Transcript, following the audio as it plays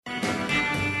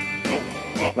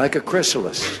Like a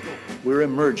chrysalis, we're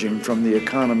emerging from the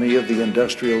economy of the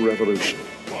Industrial Revolution,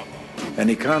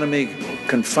 an economy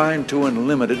confined to and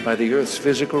limited by the Earth's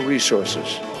physical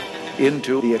resources,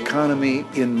 into the economy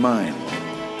in mind,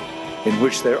 in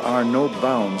which there are no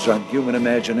bounds on human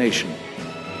imagination,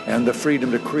 and the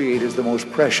freedom to create is the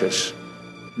most precious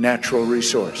natural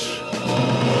resource.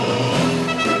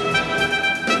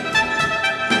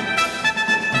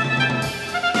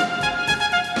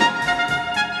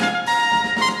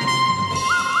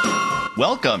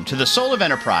 Welcome to the Soul of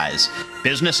Enterprise,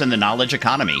 Business and the Knowledge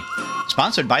Economy,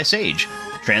 sponsored by Sage,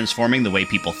 transforming the way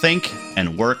people think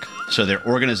and work so their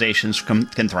organizations can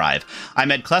thrive. I'm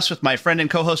Ed Kless with my friend and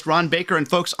co-host Ron Baker, and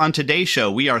folks, on today's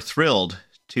show, we are thrilled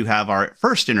to have our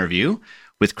first interview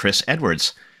with Chris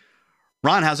Edwards.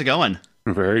 Ron, how's it going?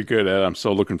 Very good, Ed. I'm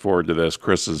so looking forward to this.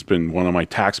 Chris has been one of my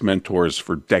tax mentors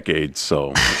for decades,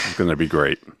 so it's going to be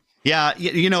great. Yeah,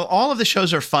 all of the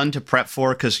shows are fun to prep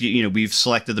for because, we've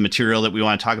selected the material that we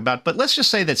want to talk about. But let's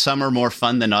just say that some are more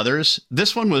fun than others.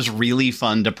 This one was really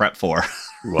fun to prep for.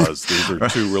 It was. These are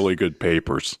two really good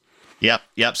papers. Yep.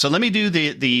 So let me do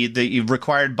the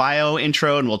required bio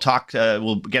intro, and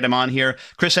we'll get him on here.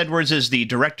 Chris Edwards is the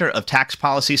Director of Tax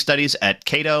Policy Studies at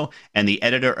CATO and the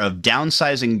editor of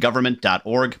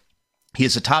downsizinggovernment.org. He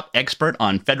is a top expert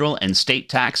on federal and state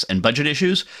tax and budget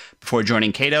issues. Before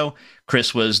joining CATO,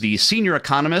 Chris was the senior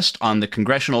economist on the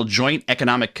Congressional Joint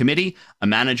Economic Committee, a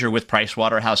manager with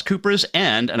PricewaterhouseCoopers,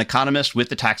 and an economist with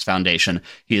the Tax Foundation.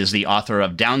 He is the author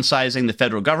of Downsizing the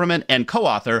Federal Government and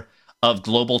co-author of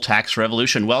Global Tax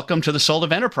Revolution. Welcome to the Soul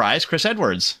of Enterprise, Chris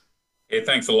Edwards. Hey,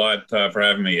 thanks a lot for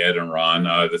having me, Ed and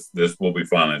Ron. This will be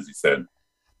fun, as you said.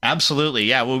 Absolutely.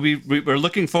 Yeah. Well, we're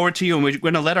looking forward to you, and we're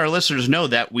going to let our listeners know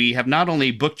that we have not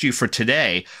only booked you for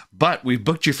today, but we've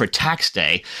booked you for tax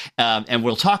day. And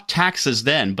we'll talk taxes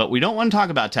then, but we don't want to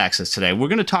talk about taxes today. We're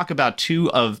going to talk about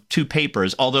two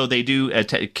papers, although they do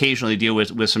occasionally deal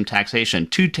with some taxation.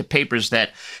 Two papers that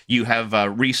you have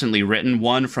recently written,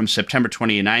 one from September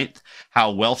 29th, How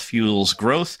Wealth Fuels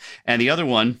Growth, and the other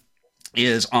one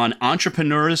is on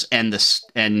entrepreneurs and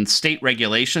state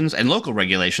regulations and local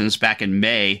regulations back in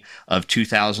May of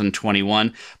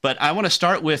 2021. But I want to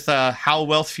start with How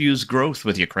Wealth Fuels Growth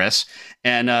with you, Chris.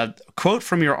 And a quote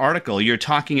from your article, you're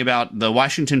talking about the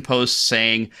Washington Post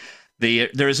saying,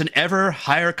 there is an ever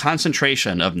higher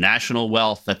concentration of national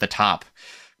wealth at the top.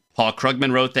 Paul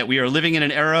Krugman wrote that we are living in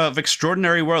an era of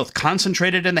extraordinary wealth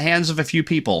concentrated in the hands of a few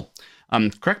people.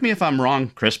 Correct me if I'm wrong,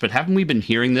 Chris, but haven't we been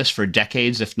hearing this for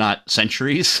decades, if not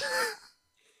centuries?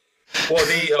 Well,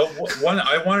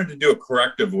 I wanted to do a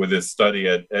corrective with this study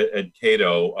at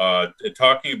CATO,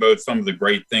 talking about some of the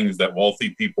great things that wealthy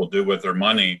people do with their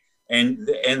money, and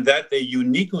that they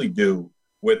uniquely do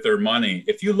with their money.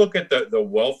 If you look at the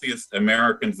wealthiest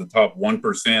Americans, the top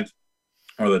 1%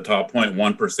 or the top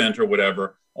 0.1% or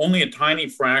whatever, only a tiny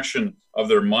fraction of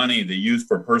their money they use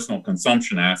for personal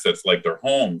consumption assets like their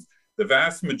homes. The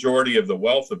vast majority of the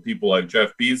wealth of people like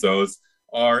Jeff Bezos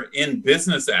are in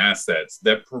business assets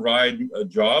that provide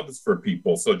jobs for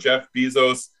people. So Jeff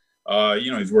Bezos,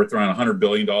 he's worth around $100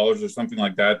 billion or something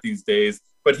like that these days.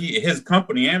 But his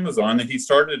company, Amazon, that he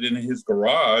started in his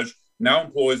garage, now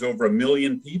employs over 1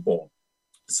 million people.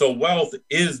 So wealth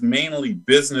is mainly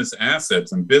business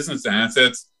assets, and business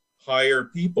assets hire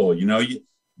people.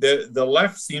 The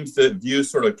left seems to view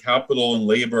sort of capital and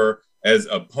labor as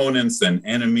opponents and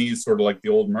enemies, sort of like the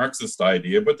old Marxist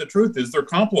idea. But the truth is they're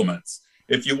complements.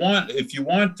 If we want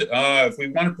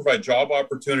to provide job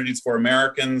opportunities for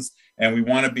Americans, and we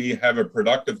want to have a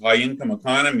productive high income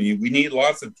economy, we need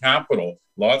lots of capital,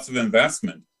 lots of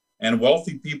investment. And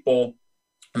wealthy people,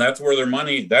 that's where their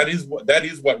money, that is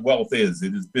what wealth is.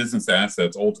 It is business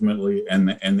assets ultimately,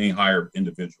 and they hire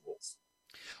individuals.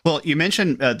 Well, you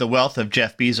mentioned the wealth of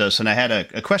Jeff Bezos, and I had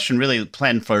a question really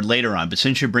planned for later on. But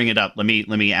since you bring it up, let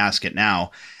me ask it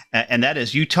now. And that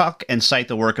is, you talk and cite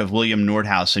the work of William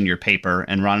Nordhaus in your paper,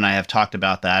 and Ron and I have talked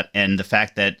about that, and the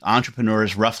fact that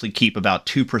entrepreneurs roughly keep about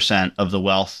 2% of the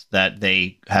wealth that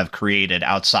they have created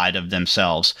outside of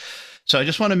themselves. So I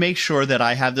just want to make sure that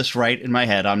I have this right in my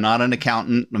head. I'm not an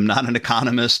accountant. I'm not an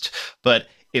economist, but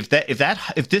if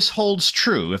this holds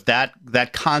true, if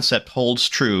that concept holds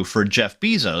true for Jeff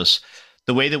Bezos,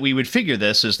 the way that we would figure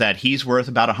this is that he's worth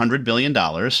about $100 billion.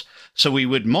 So we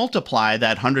would multiply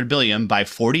that $100 billion by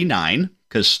 49,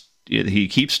 because he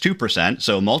keeps 2%.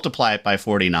 So multiply it by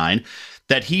 49,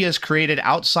 that he has created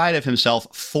outside of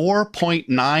himself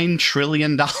 $4.9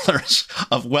 trillion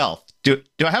of wealth. Do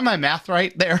I have my math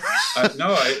right there?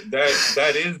 No,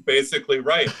 that is basically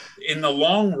right. In the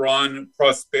long run,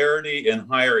 prosperity and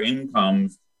higher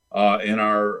incomes in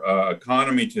our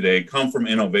economy today come from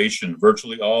innovation.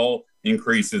 Virtually all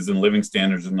increases in living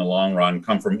standards in the long run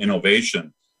come from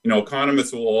innovation.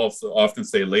 Economists will also often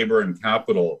say labor and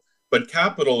capital, but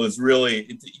capital is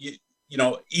really,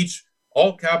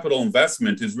 all capital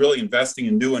investment is really investing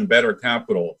in new and better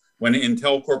capital. When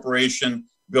Intel Corporation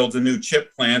builds a new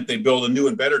chip plant, they build a new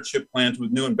and better chip plant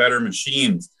with new and better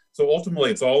machines. So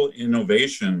ultimately, it's all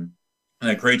innovation, and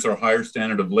it creates our higher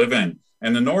standard of living.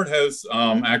 And the Nordhaus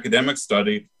academic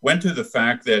study went to the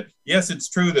fact that, yes, it's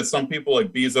true that some people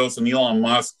like Bezos and Elon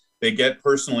Musk, they get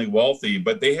personally wealthy,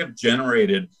 but they have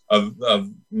generated a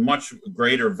much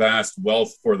greater vast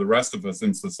wealth for the rest of us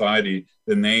in society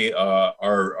than they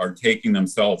are taking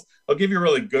themselves. I'll give you a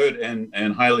really good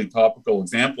and highly topical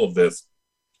example of this.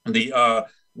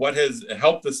 What has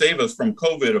helped to save us from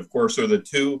COVID, of course, are the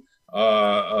two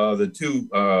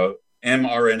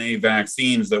mRNA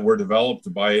vaccines that were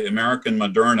developed by American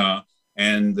Moderna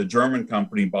and the German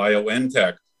company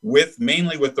BioNTech,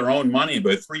 mainly with their own money.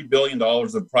 But $3 billion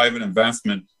of private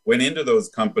investment went into those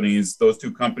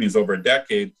two companies over a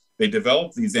decade. They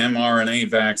developed these mRNA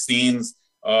vaccines.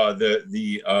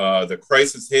 The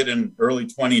crisis hit in early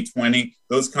 2020.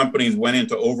 Those companies went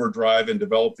into overdrive and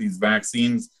developed these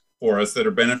vaccines for us that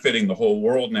are benefiting the whole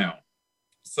world now.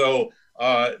 So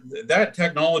that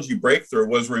technology breakthrough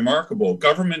was remarkable.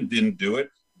 Government didn't do it.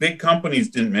 Big companies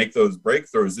didn't make those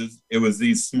breakthroughs. It was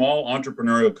these small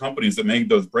entrepreneurial companies that made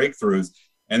those breakthroughs.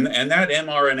 And that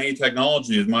mRNA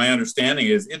technology, is my understanding,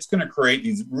 is it's going to create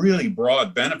these really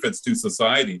broad benefits to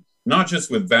society, not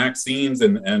just with vaccines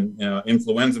and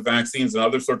influenza vaccines and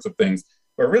other sorts of things,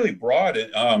 but really broad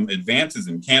advances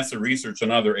in cancer research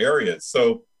and other areas.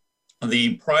 So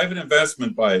the private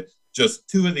investment by just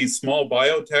two of these small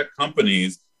biotech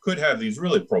companies could have these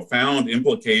really profound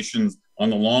implications on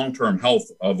the long-term health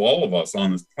of all of us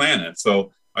on this planet.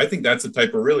 So I think that's a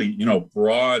type of really,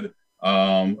 broad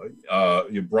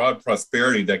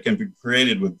prosperity that can be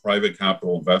created with private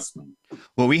capital investment.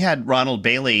 Well, we had Ronald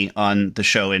Bailey on the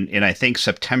show in I think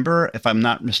September, if I'm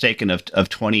not mistaken, of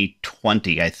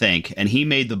 2020, I think. And he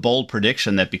made the bold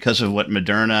prediction that because of what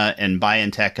Moderna and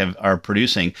BioNTech are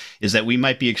producing, is that we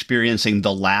might be experiencing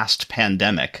the last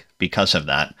pandemic because of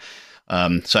that.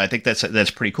 So I think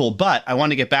that's pretty cool. But I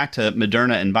want to get back to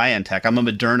Moderna and BioNTech. I'm a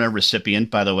Moderna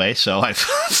recipient, by the way, so I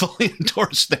fully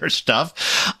endorse their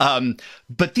stuff.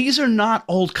 But these are not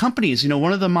old companies.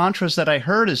 One of the mantras that I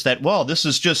heard is that, well, this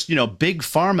is just, big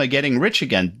pharma getting rich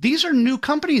again. These are new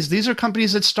companies. These are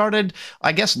companies that started,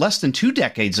 I guess, less than 2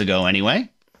 decades ago anyway.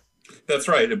 That's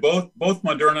right. Both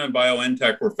Moderna and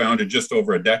BioNTech were founded just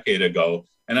over a decade ago.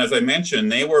 And as I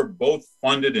mentioned, they were both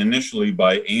funded initially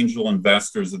by angel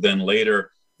investors and then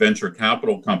later venture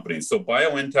capital companies. So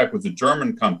BioNTech was a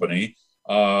German company,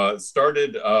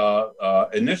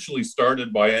 initially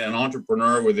started by an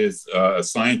entrepreneur with a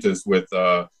scientist with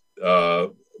sort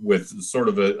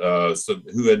of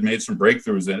who had made some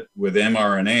breakthroughs with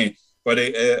mRNA. But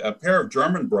a pair of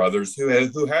German brothers who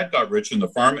had got rich in the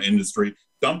pharma industry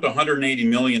dumped $180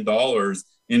 million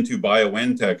into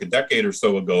BioNTech a decade or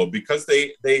so ago because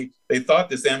they thought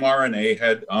this mRNA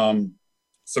had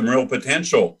some real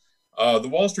potential. The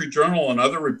Wall Street Journal and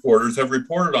other reporters have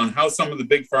reported on how some of the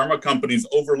big pharma companies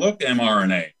overlooked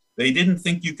mRNA. They didn't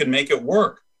think you could make it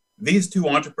work. These two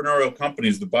entrepreneurial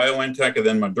companies, the BioNTech and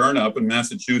then Moderna up in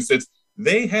Massachusetts,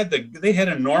 they had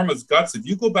enormous guts. If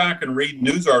you go back and read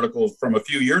news articles from a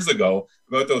few years ago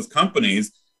about those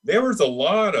companies, there's a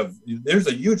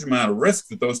huge amount of risk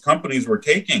that those companies were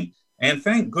taking. And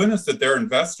thank goodness that their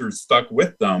investors stuck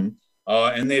with them.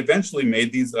 And they eventually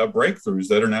made these breakthroughs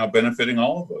that are now benefiting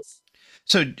all of us.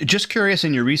 So just curious,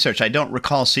 in your research, I don't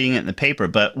recall seeing it in the paper,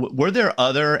 but were there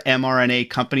other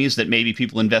mRNA companies that maybe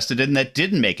people invested in that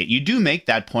didn't make it? You do make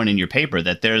that point in your paper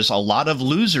that there's a lot of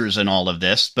losers in all of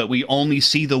this, but we only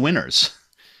see the winners.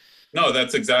 No,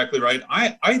 that's exactly right.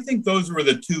 I think those were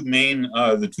the two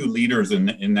leaders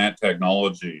in that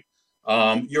technology.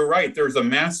 You're right. There's a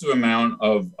massive amount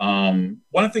of one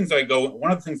of the things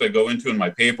I go into in my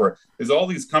paper is all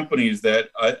these companies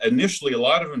that initially a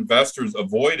lot of investors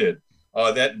avoided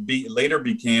later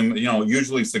became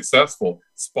usually successful.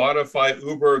 Spotify,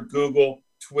 Uber, Google,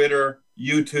 Twitter,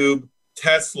 YouTube,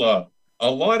 Tesla. A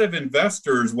lot of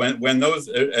investors, when those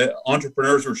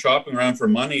entrepreneurs were shopping around for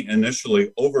money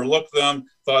initially, overlooked them,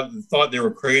 thought they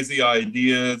were crazy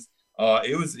ideas.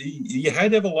 You had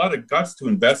to have a lot of guts to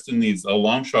invest in these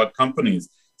long shot companies.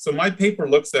 So my paper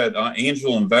looks at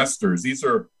angel investors.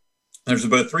 There's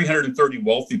about 330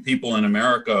 wealthy people in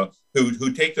America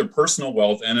who take their personal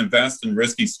wealth and invest in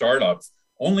risky startups.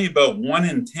 Only about 1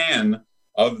 in 10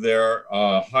 of their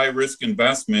high-risk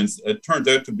investments, it turns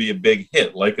out to be a big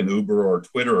hit, like an Uber or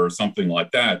Twitter or something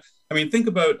like that. I mean, think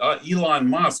about Elon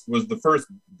Musk was the first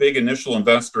big initial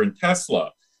investor in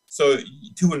Tesla. So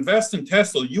to invest in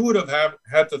Tesla, you would have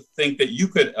had to think that you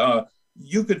could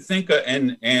think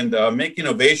and make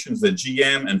innovations that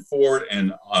GM and Ford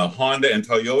and Honda and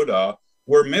Toyota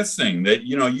were missing. That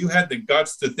you had the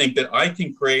guts to think that I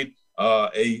can create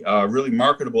a really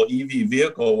marketable EV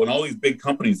vehicle when all these big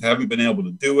companies haven't been able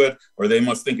to do it, or they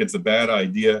must think it's a bad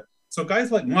idea. So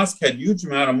guys like Musk had huge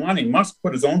amount of money. Musk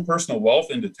put his own personal wealth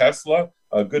into Tesla.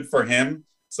 Good for him.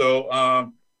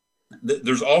 So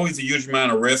there's always a huge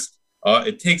amount of risk.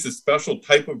 It takes a special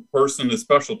type of person, a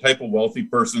special type of wealthy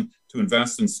person to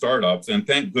invest in startups. And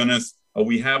thank goodness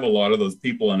we have a lot of those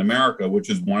people in America, which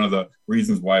is one of the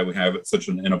reasons why we have such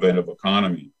an innovative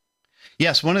economy.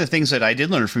 Yes, one of the things that I did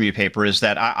learn from your paper is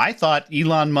that I thought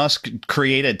Elon Musk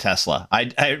created Tesla.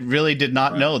 I really did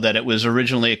not know that it was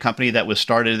originally a company that was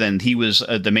started and he was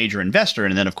the major investor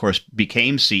and then, of course,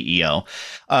 became CEO.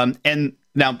 And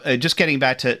now, just getting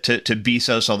back to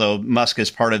Bezos, although Musk is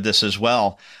part of this as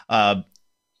well,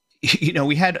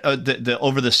 we had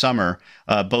over the summer,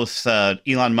 both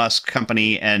Elon Musk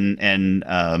company and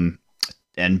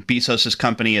Bezos's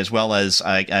company, as well as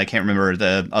I can't remember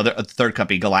the third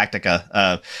company,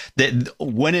 Galactica, that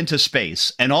went into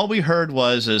space, and all we heard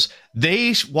was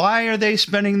why are they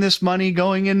spending this money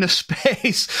going into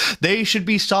space? They should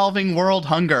be solving world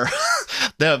hunger.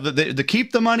 The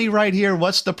keep the money right here.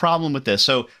 What's the problem with this?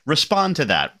 So respond to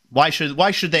that. Why should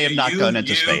they have not gone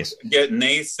into space? Get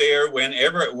naysayer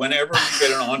whenever you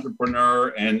get an entrepreneur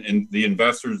and the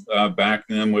investors back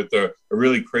them with a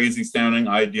really crazy sounding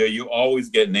idea. You always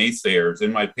get naysayers.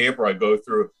 In my paper, I go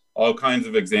through all kinds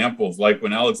of examples, like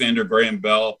when Alexander Graham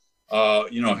Bell,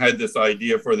 had this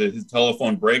idea for his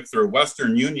telephone breakthrough.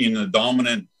 Western Union, the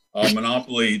dominant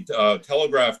monopoly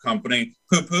telegraph company,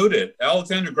 poo-pooed it.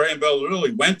 Alexander Graham Bell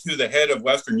literally went to the head of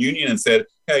Western Union and said,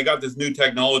 "Hey, I got this new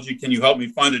technology. Can you help me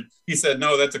fund it?" He said,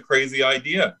 "No, that's a crazy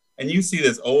idea." And you see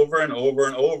this over and over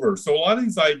and over. So a lot of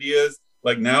these ideas,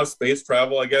 like now space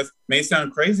travel, I guess, may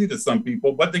sound crazy to some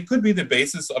people, but they could be the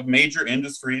basis of major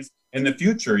industries in the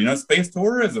future. Space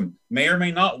tourism may or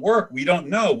may not work. We don't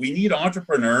know. We need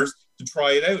entrepreneurs to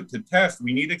try it out, to test.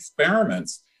 We need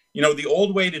experiments. The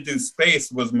old way to do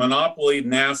space was monopoly,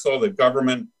 NASA, the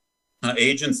government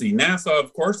agency. NASA,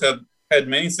 of course, had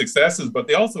many successes, but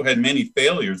they also had many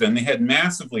failures, and they had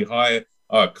massively high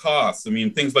costs. I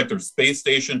mean, things like their space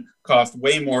station cost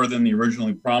way more than they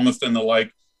originally promised and the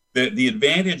like. The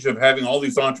advantage of having all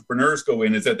these entrepreneurs go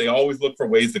in is that they always look for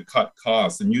ways to cut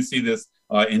costs. And you see this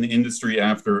in industry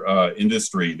after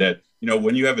industry, that,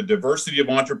 when you have a diversity of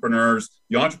entrepreneurs,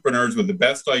 the entrepreneurs with the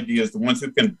best ideas, the ones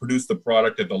who can produce the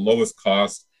product at the lowest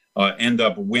cost, end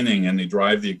up winning, and they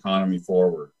drive the economy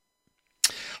forward.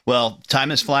 Well,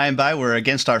 time is flying by. We're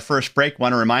against our first break.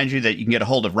 Want to remind you that you can get a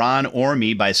hold of Ron or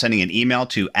me by sending an email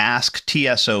to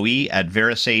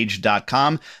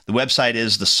asktsoe@verisage.com. The website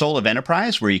is The Soul of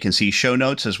Enterprise, where you can see show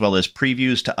notes as well as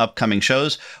previews to upcoming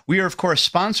shows. We are, of course,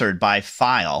 sponsored by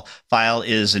File. File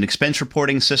is an expense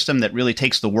reporting system that really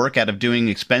takes the work out of doing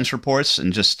expense reports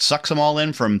and just sucks them all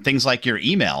in from things like your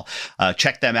email.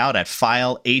 Check them out at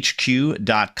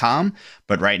filehq.com.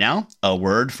 But right now, a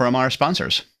word from our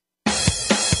sponsors.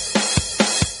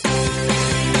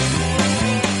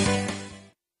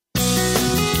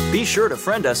 Be sure to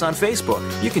friend us on Facebook.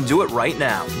 You can do it right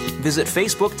now. Visit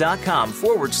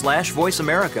facebook.com/Voice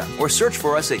America or search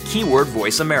for us at keyword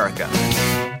Voice America.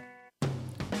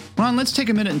 Ron, let's take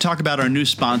a minute and talk about our new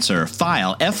sponsor,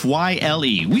 File,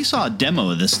 F-Y-L-E. We saw a demo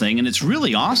of this thing, and it's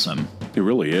really awesome. It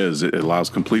really is. It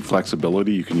allows complete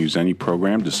flexibility. You can use any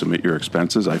program to submit your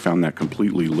expenses. I found that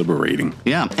completely liberating.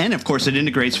 Yeah, and of course it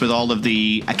integrates with all of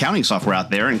the accounting software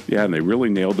out there. And they really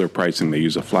nailed their pricing. They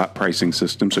use a flat pricing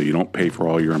system, so you don't pay for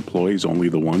all your employees, only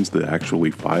the ones that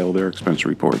actually file their expense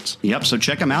reports. Yep, so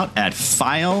check them out at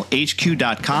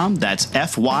filehq.com. That's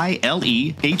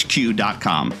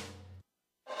FYLEHQ.com.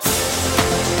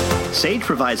 Sage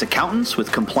provides accountants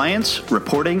with compliance,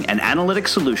 reporting, and analytic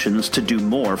solutions to do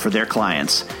more for their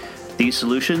clients. These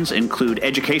solutions include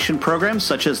education programs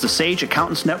such as the Sage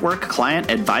Accountants Network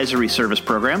Client Advisory Service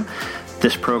Program.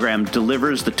 This program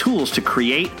delivers the tools to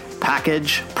create,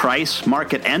 package, price,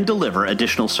 market, and deliver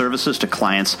additional services to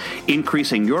clients,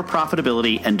 increasing your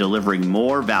profitability and delivering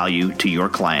more value to your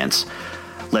clients.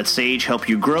 Let Sage help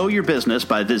you grow your business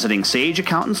by visiting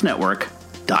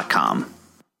sageaccountantsnetwork.com.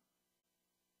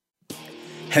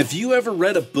 Have you ever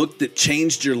read a book that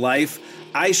changed your life?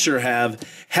 I sure have.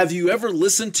 Have you ever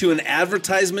listened to an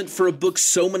advertisement for a book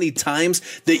so many times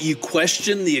that you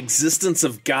question the existence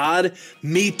of God?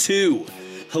 Me too.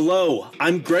 Hello,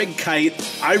 I'm Greg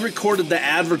Kite. I recorded the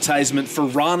advertisement for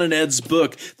Ron and Ed's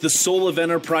book, The Soul of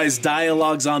Enterprise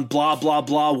Dialogues on blah, blah,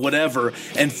 blah, whatever.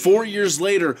 And 4 years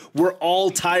later, we're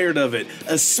all tired of it,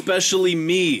 especially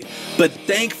me. But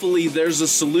thankfully, there's a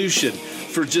solution.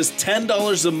 For just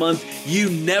 $10 a month, you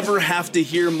never have to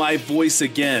hear my voice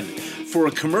again. For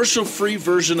a commercial-free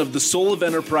version of The Soul of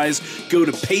Enterprise, go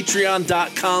to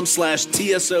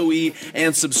patreon.com/TSOE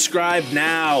and subscribe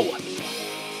now.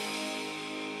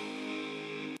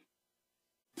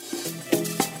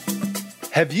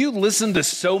 Have you listened to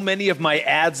so many of my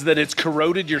ads that it's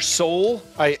corroded your soul?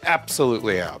 I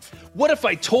absolutely have. What if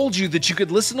I told you that you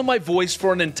could listen to my voice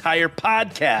for an entire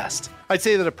podcast? I'd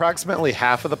say that approximately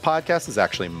half of the podcast is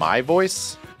actually my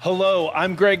voice. Hello,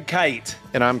 I'm Greg Kite.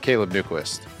 And I'm Caleb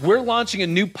Newquist. We're launching a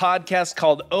new podcast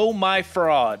called Oh My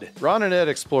Fraud. Ron and Ed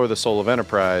explore the soul of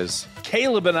enterprise.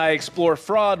 Caleb and I explore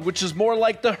fraud, which is more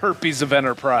like the herpes of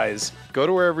enterprise. Go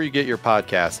to wherever you get your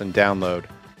podcasts and download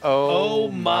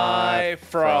Oh My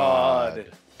Fraud.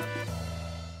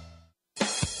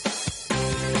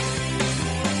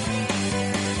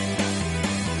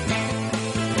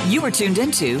 You are tuned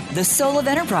into The Soul of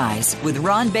Enterprise with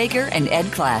Ron Baker and Ed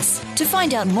Kless. To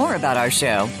find out more about our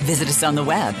show, visit us on the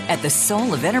web at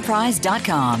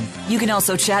thesoulofenterprise.com. You can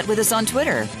also chat with us on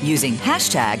Twitter using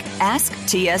hashtag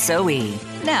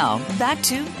AskTSOE. Now, back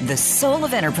to The Soul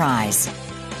of Enterprise.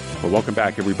 Well, welcome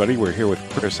back, everybody. We're here with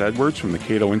Chris Edwards from the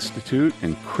CATO Institute.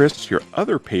 And Chris, your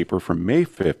other paper from May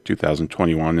 5th,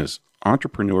 2021 is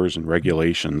Entrepreneurs and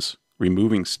Regulations,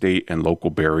 Removing State and Local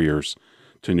Barriers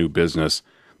to New Business.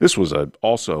 This was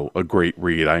also a great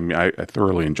read. I mean, I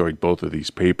thoroughly enjoyed both of these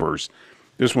papers.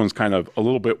 This one's kind of a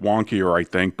little bit wonkier, I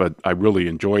think, but I really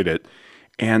enjoyed it.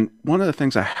 And one of the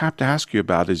things I have to ask you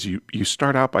about is you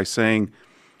start out by saying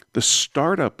the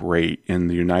startup rate in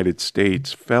the United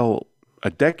States fell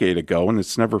a decade ago, and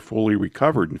it's never fully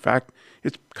recovered. In fact,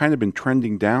 it's kind of been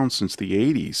trending down since the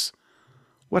 80s.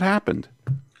 What happened?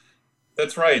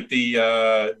 That's right.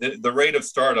 The rate of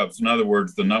startups, in other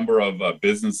words, the number of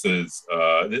businesses,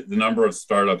 the number of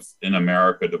startups in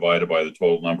America divided by the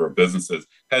total number of businesses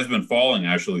has been falling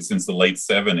actually since the late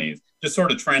 70s, just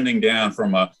sort of trending down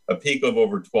from a peak of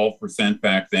over 12%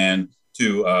 back then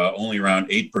to only around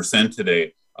 8%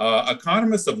 today.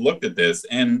 Economists have looked at this,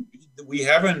 and we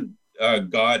haven't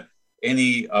got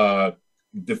any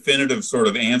definitive sort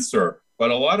of answer. But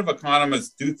a lot of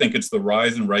economists do think it's the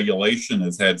rise in regulation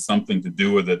has had something to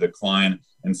do with the decline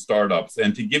in startups.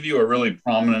 And to give you a really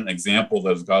prominent example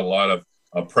that's got a lot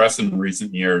of press in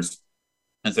recent years,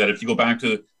 is that if you go back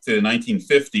to, say, the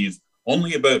 1950s,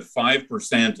 only about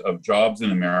 5% of jobs in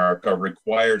America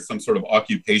required some sort of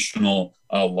occupational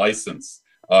license.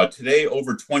 Today,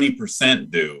 over 20%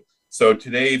 do. So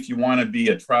today, if you want to be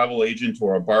a travel agent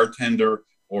or a bartender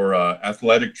or an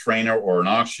athletic trainer or an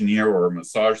auctioneer or a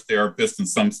massage therapist in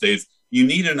some states, you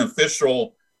need an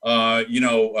official,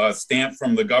 stamp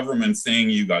from the government saying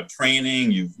you got training,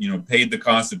 you've paid the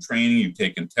cost of training, you've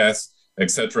taken tests,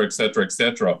 et cetera, et cetera, et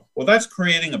cetera. Well, that's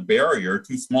creating a barrier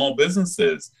to small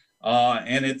businesses.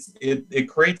 And it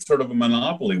creates sort of a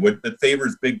monopoly that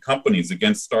favors big companies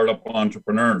against startup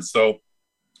entrepreneurs. So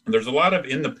there's a lot of,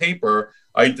 in the paper,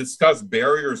 I discuss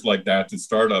barriers like that to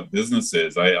startup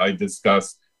businesses. I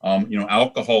discuss,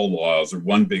 alcohol laws are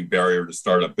one big barrier to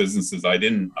startup businesses. I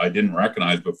didn't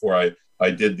recognize before I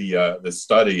did the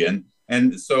study.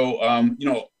 And so,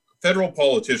 federal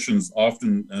politicians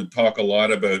often talk a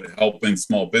lot about helping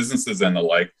small businesses and the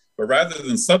like, but rather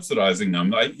than subsidizing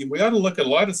them, we ought to look at a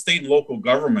lot of state and local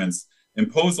governments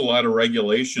impose a lot of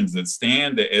regulations that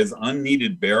stand as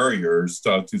unneeded barriers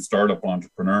to startup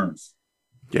entrepreneurs.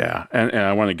 Yeah, and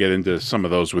I want to get into some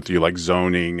of those with you, like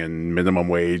zoning and minimum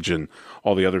wage and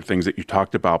all the other things that you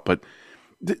talked about. But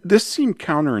this seemed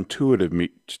counterintuitive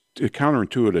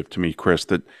to me, Chris,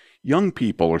 that young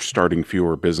people are starting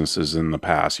fewer businesses than in the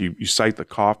past. You cite the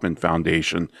Kauffman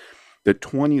Foundation that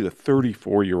 20 to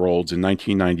 34-year-olds in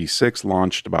 1996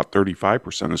 launched about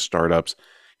 35% of startups,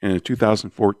 and in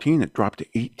 2014 it dropped to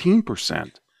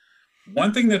 18%.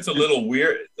 One thing that's a little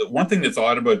weird, one thing that's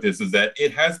odd about this is that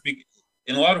it has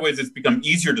in a lot of ways, it's become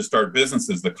easier to start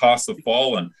businesses. The costs have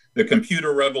fallen. The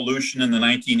computer revolution in the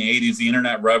 1980s, the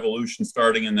internet revolution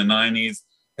starting in the 90s,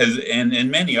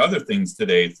 and many other things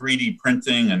today, 3D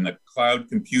printing and the cloud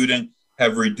computing,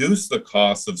 have reduced the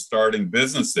costs of starting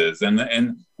businesses.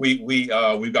 And we've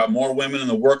got more women in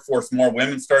the workforce, more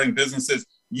women starting businesses.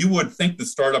 you would think the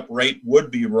startup rate would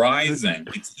be rising.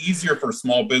 It's easier for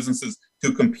small businesses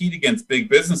to compete against big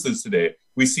businesses today.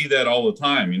 We see that all the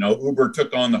time. Uber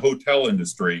took on the hotel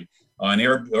industry, and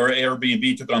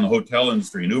Airbnb took on the hotel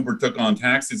industry, and Uber took on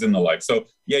taxis and the like. So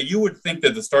yeah, you would think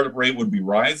that the startup rate would be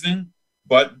rising,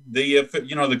 but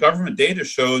the government data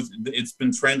shows it's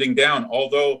been trending down.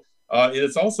 Although it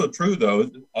is also true, though,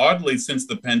 oddly, since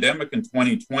the pandemic in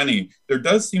 2020, there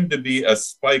does seem to be a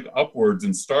spike upwards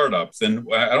in startups. And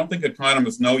I don't think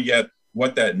economists know yet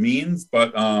what that means,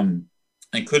 but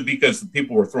it could be because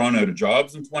people were thrown out of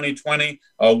jobs in 2020.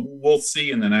 We'll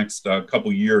see in the next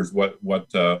couple years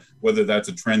whether that's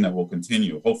a trend that will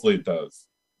continue. Hopefully it does.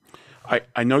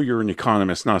 I know you're an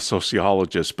economist, not a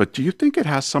sociologist, but do you think it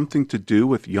has something to do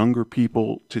with younger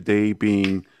people today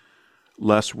being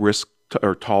less risk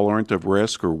or tolerant of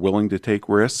risk or willing to take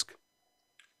risk?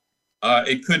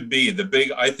 It could be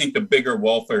I think the bigger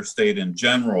welfare state in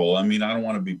general. I mean, I don't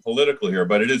want to be political here,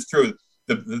 but it is true.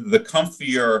 The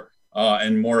comfier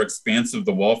and more expansive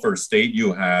the welfare state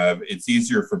you have, it's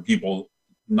easier for people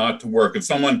not to work. If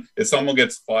someone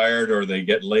gets fired or they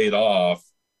get laid off,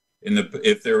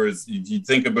 if you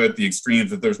think about the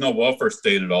extremes, if there's no welfare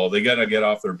state at all, they got to get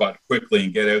off their butt quickly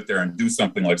and get out there and do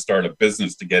something like start a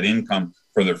business to get income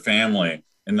for their family.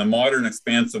 In the modern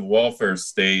expansive welfare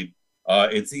state,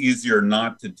 it's easier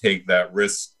not to take that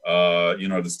risk,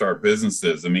 to start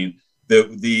businesses. I mean,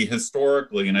 the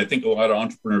historically, and I think a lot of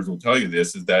entrepreneurs will tell you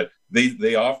this, is that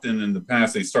they often in the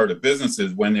past, they started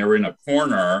businesses when they were in a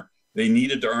corner. They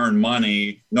needed to earn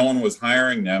money. No one was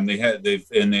hiring them. They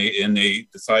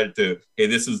decided to, hey,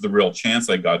 this is the real chance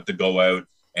I got to go out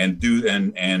and do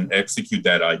and execute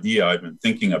that idea I've been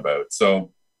thinking about.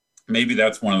 So maybe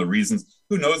that's one of the reasons.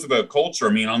 Who knows about culture?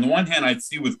 I mean, on the one hand, I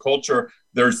see with culture,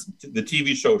 there's the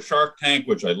TV show Shark Tank,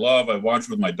 which I love. I watch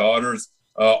with my daughters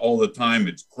all the time.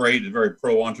 It's great. It's very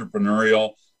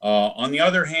pro-entrepreneurial. On the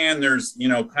other hand, there's,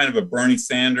 kind of a Bernie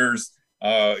Sanders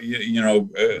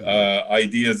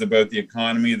ideas about the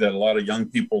economy that a lot of young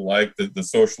people like, the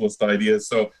socialist ideas.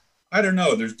 So I don't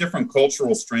know. There's different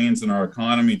cultural strains in our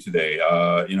economy today.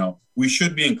 We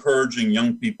should be encouraging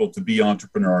young people to be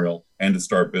entrepreneurial and to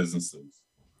start businesses.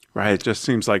 Right. It just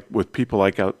seems like with people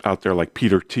like out there like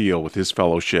Peter Thiel with his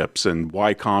fellowships and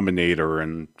Y Combinator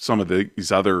and some of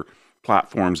these other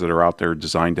platforms that are out there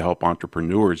designed to help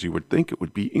entrepreneurs, you would think it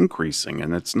would be increasing,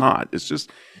 and it's not. It's just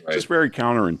very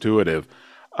counterintuitive.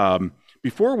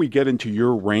 Before we get into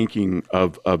your ranking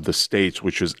of the states,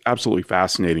 which is absolutely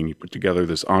fascinating, you put together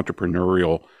this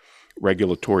entrepreneurial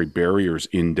regulatory barriers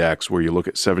index where you look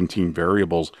at 17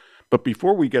 variables. But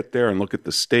before we get there and look at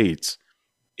the states,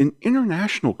 in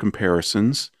international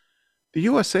comparisons, the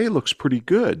USA looks pretty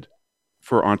good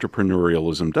for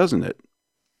entrepreneurialism, doesn't it?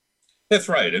 That's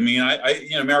right. I mean,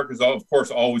 America's of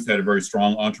course always had a very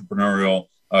strong entrepreneurial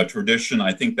tradition.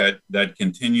 I think that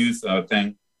continues.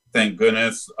 Thank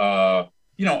goodness. I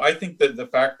think that the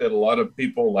fact that a lot of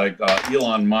people like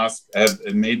Elon Musk have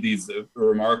made these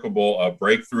remarkable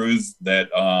breakthroughs that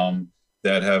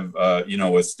have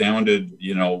astounded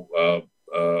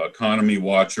economy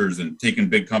watchers and taken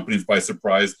big companies by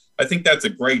surprise. I think that's a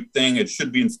great thing. It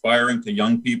should be inspiring to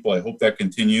young people. I hope that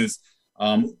continues.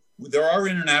 There are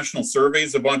international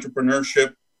surveys of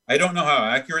entrepreneurship. I don't know how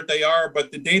accurate they are,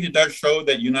 but the data does show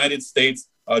that United States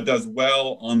does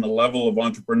well on the level of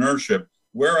entrepreneurship.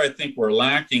 Where I think we're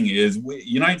lacking is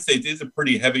United States is a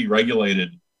pretty heavy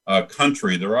regulated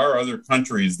country. There are other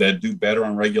countries that do better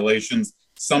on regulations.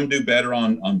 Some do better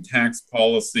on tax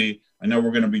policy. I know we're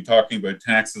going to be talking about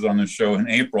taxes on this show in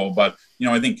April, but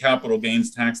I think capital gains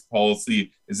tax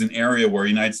policy is an area where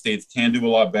United States can do a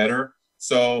lot better.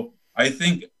 So I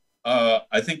think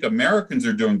Americans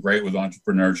are doing great with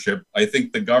entrepreneurship. I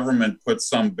think the government puts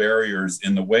some barriers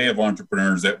in the way of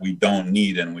entrepreneurs that we don't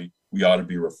need, and we ought to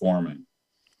be reforming.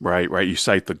 Right. You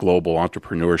cite the Global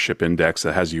Entrepreneurship Index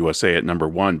that has USA at number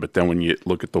 1, but then when you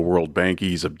look at the World Bank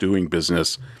Ease of Doing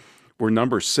Business, we're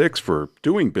number 6 for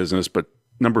doing business, but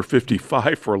number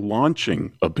 55 for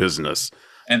launching a business.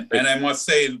 And I must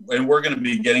say, and we're going to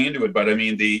be getting into it, but I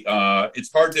mean,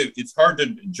 it's hard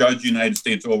to judge United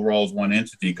States overall as one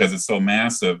entity because it's so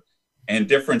massive, and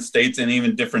different states and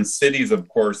even different cities, of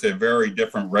course, have very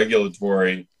different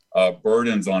regulatory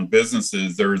burdens on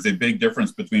businesses. There is a big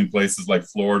difference between places like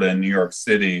Florida and New York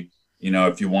City,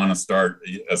 if you want to start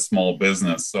a small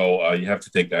business. So you have to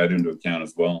take that into account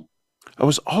as well. I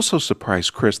was also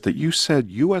surprised, Chris, that you said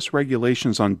U.S.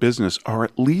 regulations on business are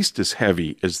at least as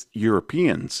heavy as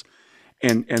Europeans,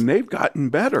 and they've gotten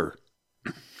better,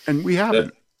 and we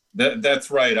haven't.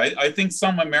 That's right. I think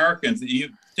some Americans,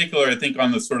 in particular, I think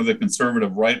on the sort of the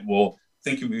conservative right, will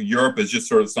think of Europe as just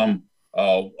sort of some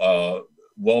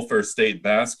welfare state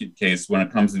basket case when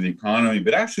it comes to the economy.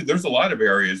 But actually, there's a lot of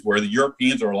areas where the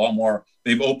Europeans are a lot more,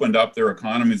 they've opened up their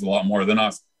economies a lot more than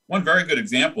us. One very good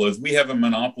example is we have a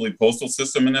monopoly postal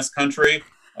system in this country.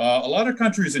 A lot of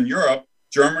countries in Europe,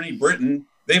 Germany, Britain,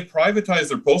 they've privatized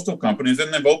their postal companies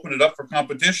and they've opened it up for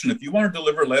competition. If you want to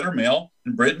deliver letter mail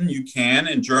in Britain, you can.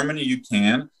 In Germany, you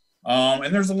can.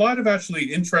 And there's a lot of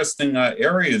actually interesting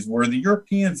areas where the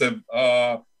Europeans have,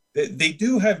 they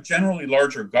do have generally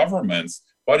larger governments,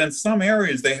 but in some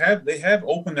areas they have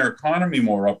opened their economy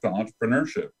more up to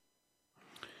entrepreneurship.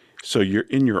 So you're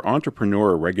in your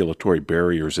entrepreneur regulatory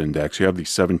barriers index, you have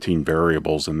these 17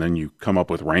 variables, and then you come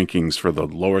up with rankings for the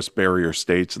lowest barrier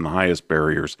states and the highest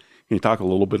barriers. Can you talk a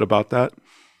little bit about that?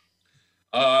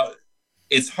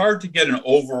 It's hard to get an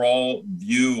overall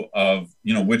view of,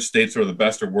 which states are the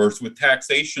best or worst. With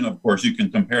taxation, of course, you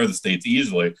can compare the states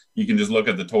easily. You can just look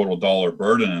at the total dollar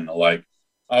burden and the like.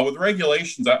 With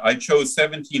regulations, I chose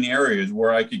 17 areas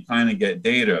where I could kind of get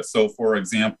data. So, for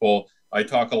example, I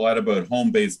talk a lot about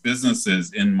home-based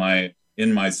businesses in my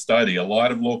study. A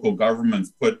lot of local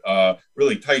governments put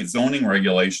really tight zoning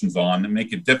regulations on that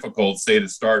make it difficult, say, to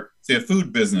start, say, a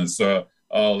food business,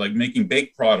 like making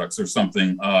baked products or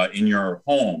something in your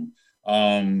home.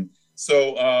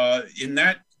 So in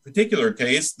that particular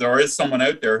case, there is someone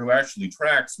out there who actually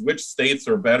tracks which states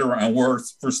are better and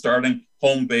worse for starting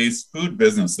home-based food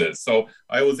businesses. So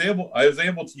I was able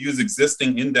to use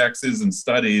existing indexes and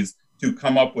studies to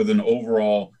come up with an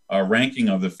overall ranking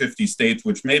of the 50 states,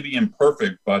 which may be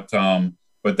imperfect, but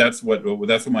that's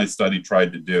what my study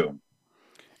tried to do.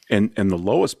 And the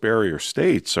lowest barrier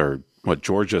states are what?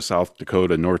 Georgia, South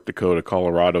Dakota, North Dakota,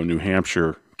 Colorado, New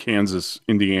Hampshire, Kansas,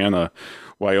 Indiana,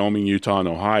 Wyoming, Utah, and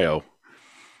Ohio.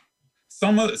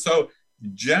 So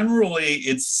generally,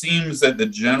 it seems that the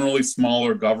generally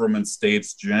smaller government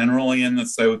states, generally in the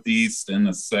Southeast and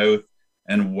the South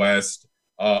and West,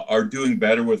 are doing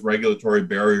better with regulatory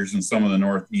barriers than some of the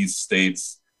Northeast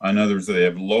states. And others, they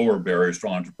have lower barriers to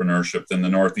entrepreneurship than the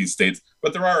Northeast states.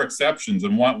 But there are exceptions.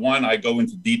 And one I go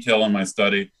into detail in my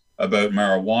study about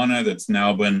marijuana that's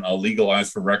now been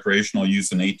legalized for recreational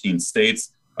use in 18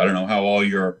 states. I don't know how all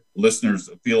your listeners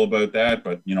feel about that,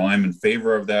 but I'm in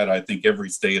favor of that. I think every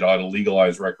state ought to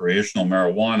legalize recreational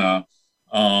marijuana.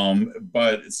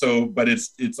 But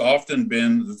it's often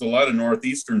been, there's a lot of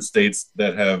northeastern states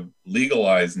that have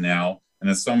legalized now, and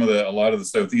there's a lot of the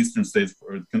southeastern states,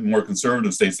 or more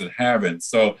conservative states, that haven't.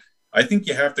 So I think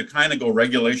you have to kind of go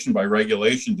regulation by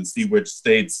regulation to see which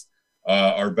states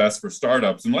are best for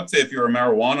startups. And let's say if you're a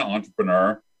marijuana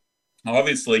entrepreneur,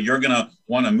 obviously you're going to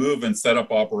want to move and set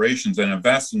up operations and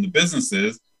invest in the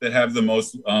businesses that have the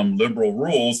most liberal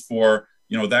rules for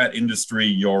that industry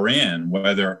you're in,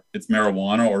 whether it's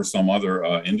marijuana or some other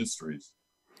industries.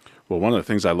 Well, one of the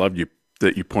things I loved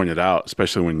that you pointed out,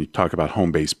 especially when you talk about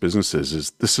home-based businesses,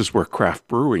 is this is where craft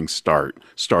brewing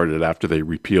started after they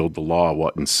repealed the law,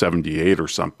 in 78 or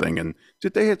something. And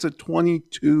today it's a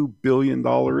 $22 billion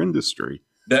industry.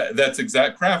 That's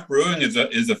exact. Craft brewing is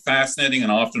a fascinating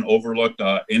and often overlooked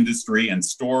industry and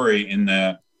story in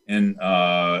the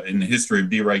history of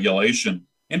deregulation.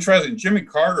 Interesting. Jimmy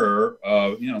Carter,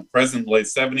 president late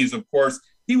 70s, of course,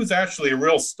 he was actually a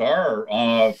real star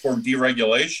for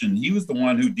deregulation. He was the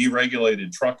one who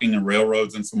deregulated trucking and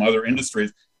railroads and some other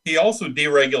industries. He also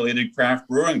deregulated craft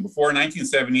brewing. Before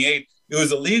 1978, it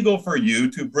was illegal for you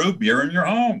to brew beer in your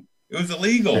home. It was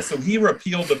illegal. So he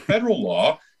repealed the federal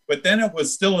law, but then it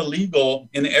was still illegal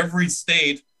in every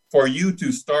state for you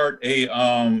to start a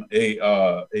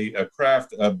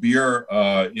craft beer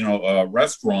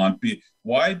restaurant.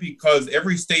 Why? Because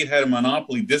every state had a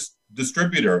monopoly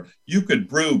distributor. You could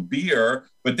brew beer,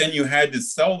 but then you had to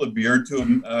sell the beer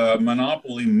to a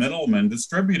monopoly middleman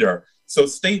distributor. So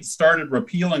states started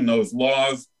repealing those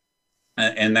laws,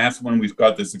 and that's when we've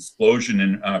got this explosion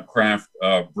in craft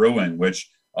brewing,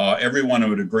 which everyone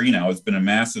would agree now has been a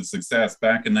massive success.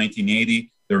 Back in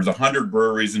 1980, there was 100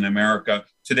 breweries in America.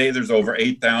 Today, there's over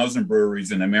 8,000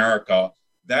 breweries in America.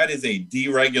 That is a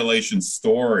deregulation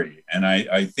story, and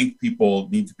I think people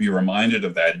need to be reminded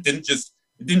of that. It didn't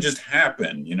just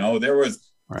happen. There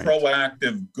was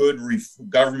proactive, good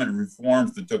government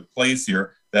reforms that took place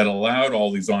here that allowed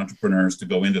all these entrepreneurs to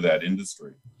go into that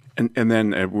industry. And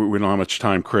then we don't have much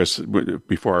time, Chris,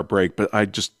 before our break, but I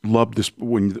just love this.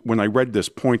 When I read this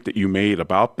point that you made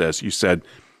about this, you said,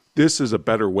 this is a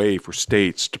better way for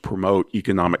states to promote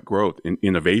economic growth and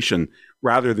innovation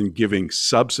rather than giving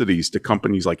subsidies to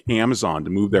companies like Amazon to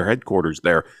move their headquarters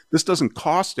there. This doesn't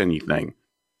cost anything.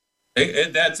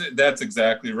 That's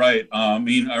exactly right. I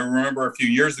remember a few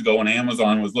years ago when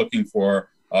Amazon was looking for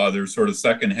their sort of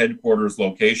second headquarters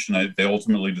location. They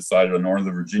ultimately decided on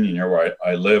Northern Virginia, near where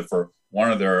I live, for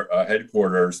one of their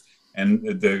headquarters. And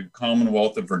the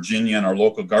Commonwealth of Virginia and our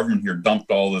local government here dumped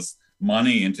all this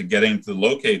money into getting to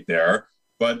locate there.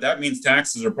 But that means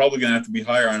taxes are probably going to have to be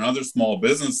higher on other small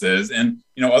businesses. And,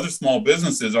 other small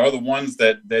businesses are the ones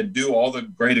that do all the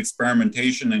great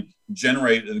experimentation and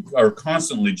are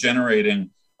constantly generating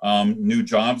new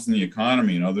jobs in the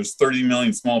economy. There's 30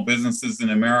 million small businesses in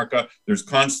America. There's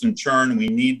constant churn.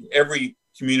 Every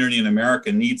community in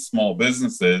America needs small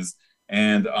businesses.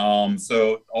 And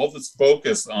so all this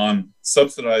focus on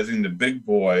subsidizing the big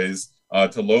boys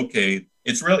to locate,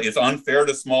 it's unfair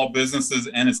to small businesses,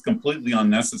 and it's completely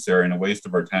unnecessary and a waste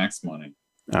of our tax money.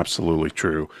 Absolutely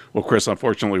true. Well, Chris,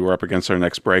 unfortunately, we're up against our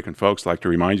next break. And folks, I'd like to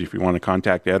remind you, if you want to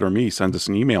contact Ed or me, send us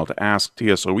an email to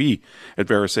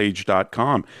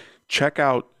asktsoe@verasage.com. Check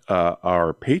out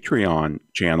our Patreon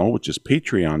channel, which is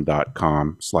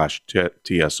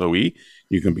patreon.com/TSOE.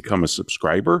 You can become a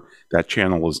subscriber. That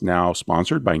channel is now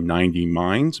sponsored by 90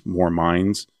 Minds, More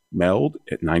Minds Meld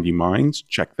at 90 Minds.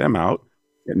 Check them out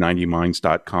at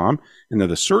 90minds.com. And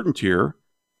at a certain tier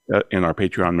in our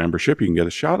Patreon membership, you can get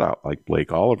a shout out like Blake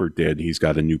Oliver did. He's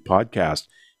got a new podcast,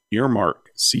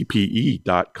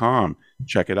 earmarkcpe.com.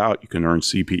 Check it out. You can earn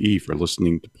CPE for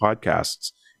listening to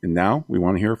podcasts. And now we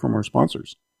want to hear from our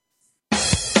sponsors.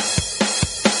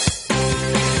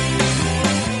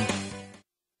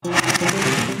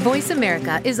 Voice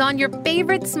America is on your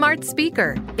favorite smart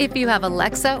speaker. If you have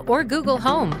Alexa or Google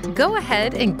Home, go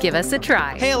ahead and give us a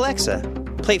try. Hey Alexa,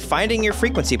 play Finding Your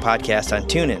Frequency podcast on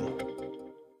TuneIn.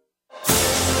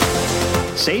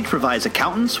 Sage provides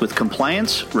accountants with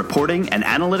compliance, reporting, and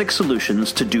analytic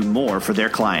solutions to do more for their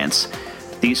clients.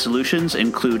 These solutions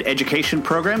include education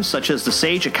programs such as the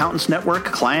Sage Accountants Network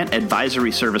Client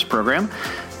Advisory Service Program.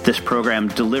 This program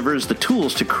delivers the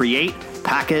tools to create,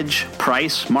 package,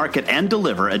 price, market, and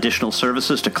deliver additional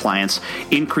services to clients,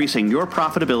 increasing your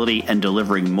profitability and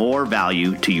delivering more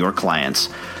value to your clients.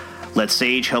 Let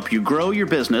Sage help you grow your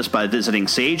business by visiting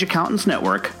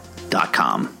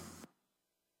sageaccountantsnetwork.com.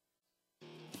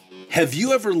 Have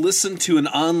you ever listened to an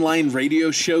online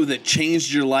radio show that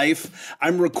changed your life?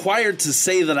 I'm required to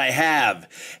say that I have.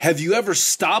 Have you ever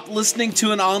stopped listening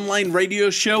to an online radio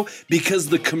show because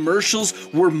the commercials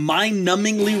were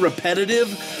mind-numbingly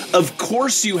repetitive? Of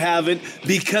course you haven't,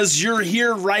 because you're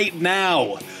here right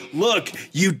now. Look,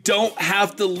 you don't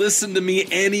have to listen to me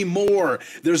anymore.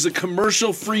 There's a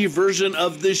commercial-free version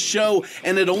of this show,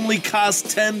 and it only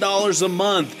costs $10 a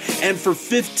month. And for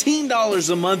 $15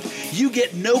 a month, you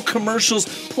get no commercials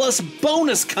plus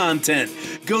bonus content.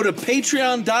 Go to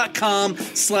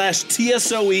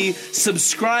patreon.com/TSOE,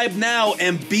 subscribe now,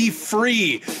 and be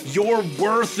free. You're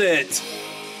worth it.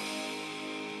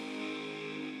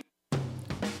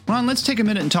 Ron, let's take a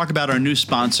minute and talk about our new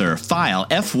sponsor, Fyle,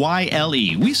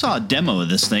 F-Y-L-E. We saw a demo of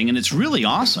this thing, and it's really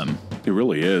awesome. It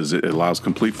really is. It allows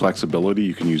complete flexibility.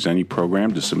 You can use any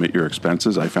program to submit your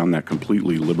expenses. I found that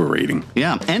completely liberating.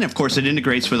 Yeah, and of course, it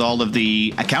integrates with all of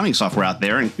the accounting software out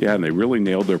there. And they really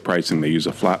nailed their pricing. They use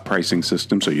a flat pricing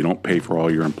system, so you don't pay for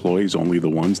all your employees, only the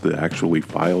ones that actually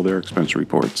file their expense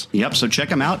reports. Yep, so check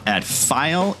them out at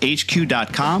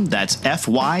filehq.com. That's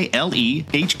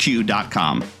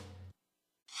FYLEHQ.com.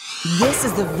 This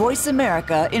is the Voice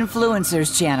America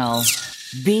Influencers Channel.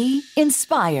 Be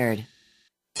inspired.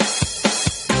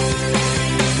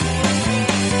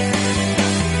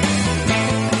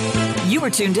 You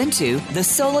are tuned into The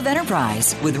Soul of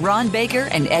Enterprise with Ron Baker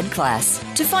and Ed Kless.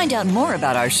 To find out more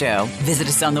about our show, visit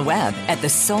us on the web at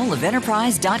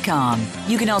thesoulofenterprise.com.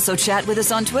 You can also chat with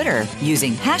us on Twitter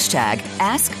using hashtag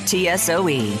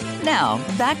AskTSOE. Now,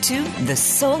 back to The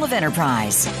Soul of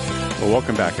Enterprise. Well,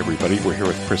 welcome back, everybody. We're here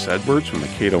with Chris Edwards from the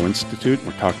CATO Institute.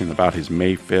 We're talking about his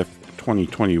May 5th,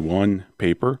 2021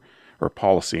 paper, or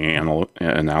policy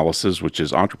analysis, which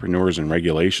is Entrepreneurs and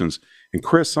Regulations. And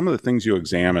Chris, some of the things you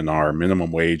examine are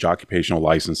minimum wage, occupational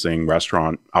licensing,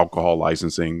 restaurant alcohol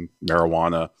licensing,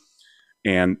 marijuana.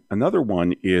 And another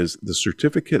one is the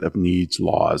Certificate of Needs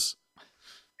laws.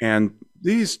 And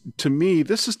these, to me,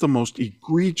 this is the most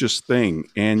egregious thing.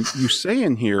 And you say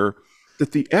in here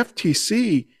that the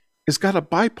FTC has got a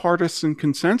bipartisan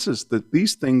consensus that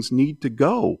these things need to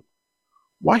go.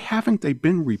 Why haven't they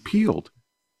been repealed?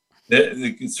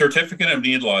 The Certificate of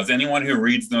Need laws, anyone who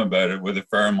reads them about it with a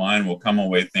fair mind will come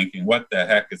away thinking, what the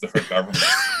heck is our government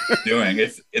doing?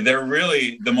 They're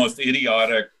really the most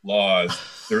idiotic laws.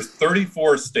 There's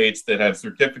 34 states that have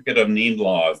Certificate of Need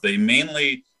laws. They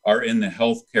mainly are in the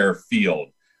healthcare field.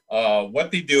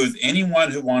 What they do is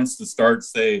anyone who wants to start,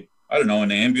 say, I don't know,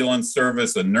 an ambulance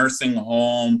service, a nursing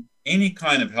home, any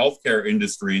kind of healthcare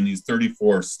industry in these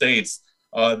 34 states,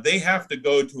 they have to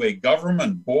go to a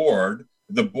government board.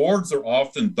 The boards are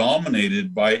often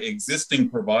dominated by existing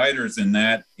providers in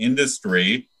that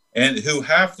industry and who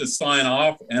have to sign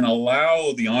off and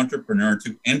allow the entrepreneur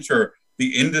to enter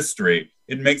the industry.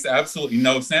 It makes absolutely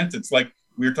no sense. It's like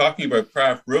we were talking about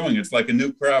craft brewing. It's like a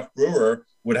new craft brewer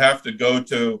would have to go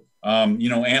to,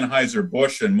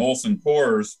 Anheuser-Busch and Molson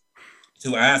Coors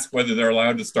to ask whether they're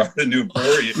allowed to start a new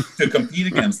brewery to compete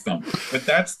against them. But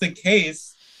that's the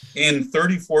case in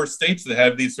 34 states that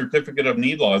have these certificate of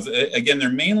need laws. Again, they're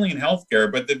mainly in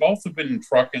healthcare, but they've also been in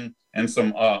trucking and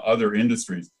some other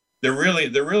industries. They're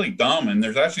really dumb. And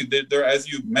there's actually,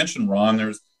 as you mentioned, Ron,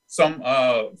 there's some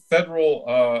federal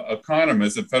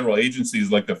economists at federal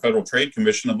agencies like the Federal Trade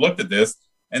Commission have looked at this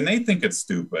and they think it's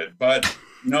stupid. But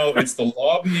it's the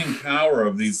lobbying power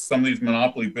of some of these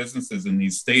monopoly businesses in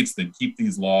these states that keep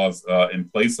these laws in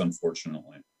place,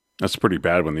 unfortunately. That's pretty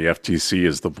bad when the FTC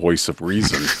is the voice of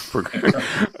reason.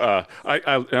 By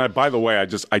the way,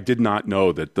 I did not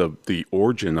know that the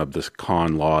origin of the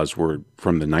con laws were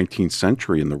from the 19th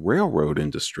century in the railroad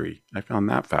industry. I found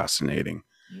that fascinating.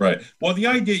 Right. Well, the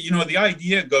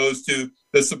idea goes to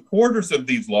the supporters of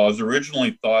these laws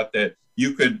originally thought that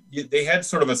they had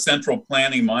sort of a central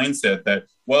planning mindset that,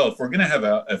 well, if we're going to have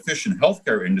an efficient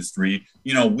healthcare industry,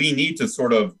 we need to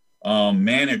sort of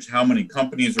manage how many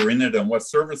companies are in it and what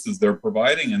services they're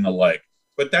providing and the like.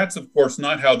 But that's, of course,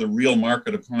 not how the real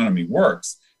market economy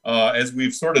works. As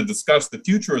we've sort of discussed, the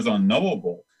future is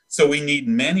unknowable. So we need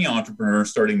many entrepreneurs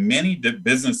starting many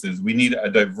businesses. We need a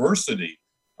diversity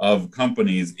of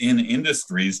companies in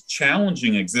industries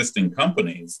challenging existing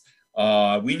companies.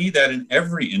 We need that in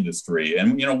every industry.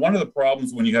 And, one of the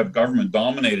problems when you have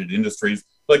government-dominated industries,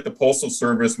 like the Postal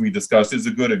Service we discussed, is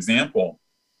a good example.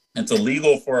 It's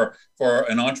illegal for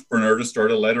an entrepreneur to start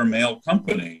a letter mail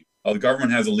company. The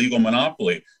government has a legal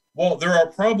monopoly. Well, there are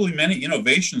probably many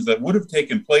innovations that would have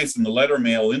taken place in the letter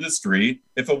mail industry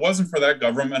if it wasn't for that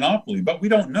government monopoly. But we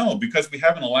don't know because we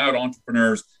haven't allowed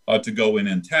entrepreneurs to go in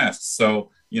and test. So,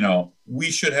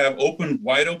 we should have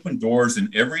wide open doors in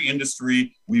every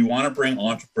industry. We want to bring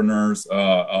entrepreneurs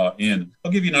in.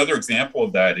 I'll give you another example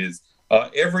of that is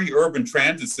every urban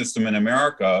transit system in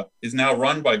America is now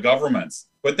run by governments.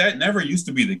 But that never used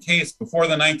to be the case. Before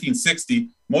the 1960s,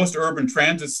 most urban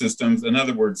transit systems, in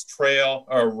other words, rail,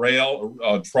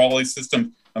 trolley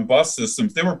systems, and bus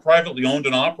systems, they were privately owned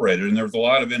and operated, and there was a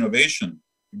lot of innovation.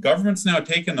 Government's now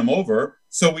taken them over,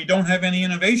 so we don't have any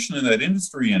innovation in that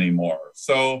industry anymore.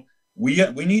 So we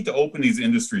need to open these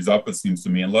industries up, it seems to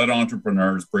me, and let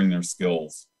entrepreneurs bring their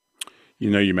skills.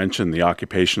 You mentioned the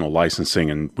occupational licensing,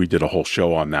 and we did a whole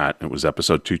show on that. It was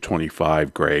episode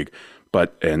 225, Greg.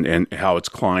 But and how it's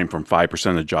climbed from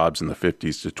 5% of jobs in the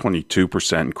 50s to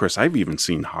 22%. And Chris, I've even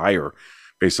seen higher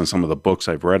based on some of the books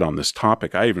I've read on this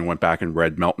topic. I even went back and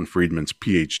read Milton Friedman's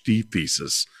PhD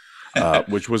thesis,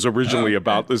 which was originally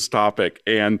about this topic.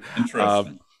 And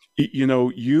interesting.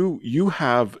 You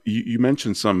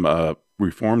mentioned some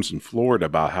reforms in Florida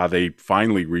about how they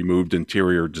finally removed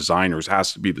interior designers.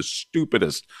 Has to be the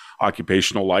stupidest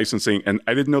occupational licensing. And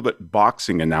I didn't know that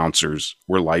boxing announcers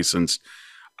were licensed.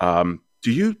 Are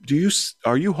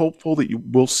you hopeful that you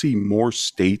will see more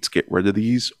states get rid of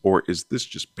these, or is this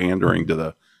just pandering to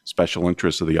the special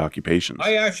interests of the occupations?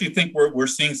 I actually think we're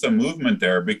seeing some movement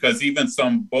there because even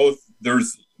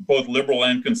there's both liberal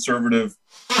and conservative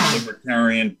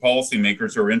libertarian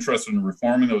policymakers who are interested in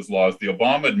reforming those laws. The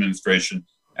Obama administration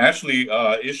actually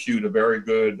issued a very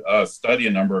good study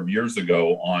a number of years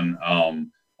ago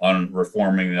on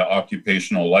reforming the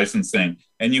occupational licensing.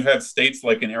 And you have states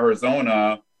like in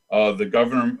Arizona,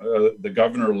 the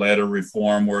governor led a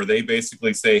reform where they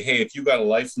basically say, hey, if you got a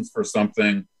license for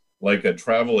something like a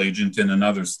travel agent in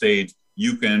another state,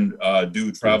 you can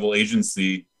do travel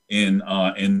agency in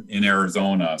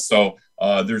Arizona. So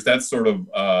there's that sort of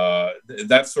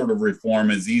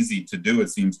reform is easy to do, it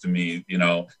seems to me,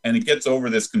 and it gets over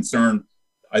this concern.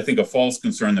 I think a false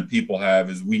concern that people have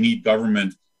is we need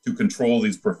government to control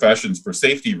these professions for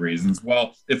safety reasons.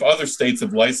 Well, if other states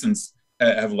have licensed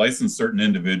certain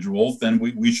individuals, then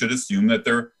we should assume that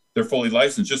they're fully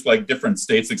licensed, just like different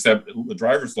states accept the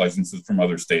driver's licenses from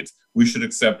other states. We should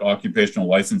accept occupational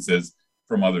licenses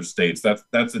from other states.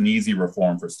 That's an easy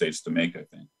reform for states to make, I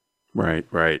think.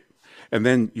 Right. And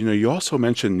then, you also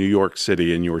mentioned New York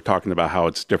City, and you were talking about how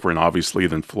it's different, obviously,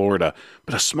 than Florida.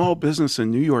 But a small business in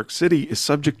New York City is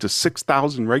subject to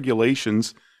 6,000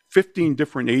 regulations, 15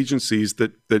 different agencies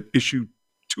that issue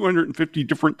 250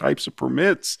 different types of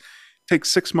permits. Takes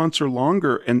 6 months or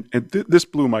longer. And this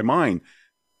blew my mind.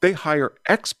 They hire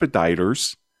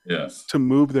expediters Yes. to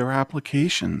move their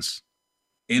applications.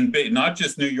 Not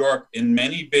just New York, in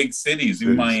many big cities,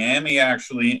 in Miami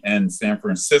actually, and San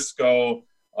Francisco,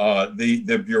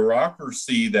 the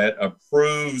bureaucracy that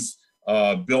approves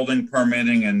building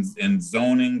permitting and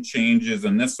zoning changes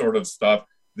and this sort of stuff,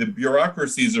 the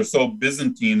bureaucracies are so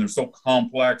Byzantine, they're so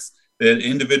complex that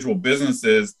individual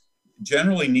businesses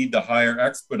generally need to hire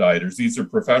expediters. These are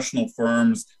professional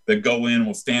firms that go in,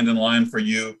 will stand in line for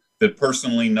you, that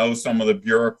personally know some of the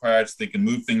bureaucrats, they can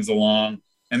move things along.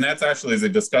 And that's actually, as I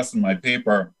discussed in my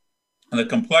paper, the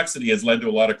complexity has led to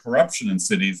a lot of corruption in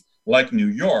cities like New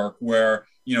York, where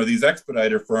these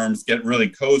expediter firms get really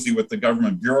cozy with the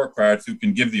government bureaucrats who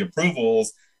can give the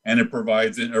approvals, and it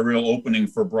provides a real opening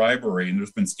for bribery. And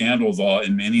there's been scandals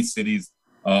in many cities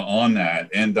on that.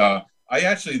 And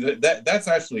that's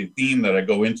actually a theme that I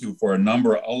go into for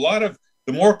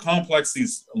the more complex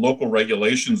these local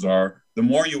regulations are, the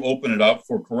more you open it up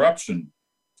for corruption.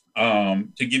 To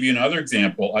give you another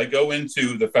example, I go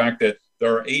into the fact that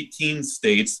there are 18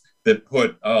 states that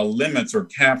put limits or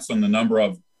caps on the number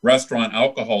of restaurant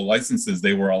alcohol licenses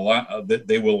they will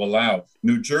allow.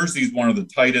 New Jersey is one of the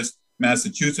tightest.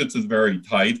 Massachusetts is very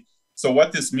tight. So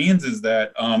what this means is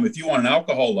that if you want an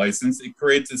alcohol license, it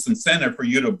creates this incentive for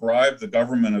you to bribe the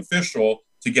government official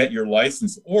to get your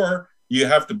license, or you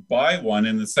have to buy one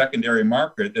in the secondary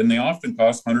market, and they often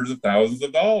cost hundreds of thousands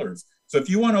of dollars. So if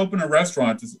you want to open a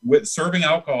restaurant with serving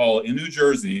alcohol in New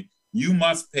Jersey, you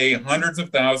must pay hundreds of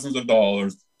thousands of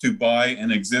dollars to buy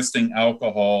an existing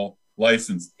alcohol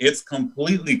license. It's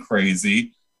completely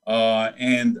crazy.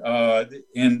 And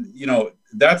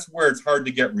that's where it's hard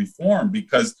to get reform,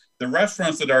 because the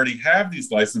restaurants that already have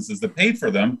these licenses that paid for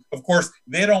them, of course,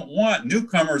 they don't want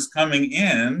newcomers coming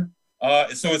in.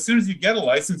 So as soon as you get a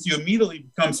license, you immediately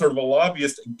become sort of a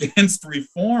lobbyist against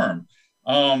reform.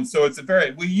 So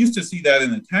we used to see that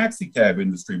in the taxi cab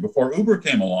industry before Uber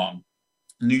came along.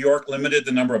 New York limited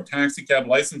the number of taxi cab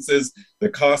licenses. The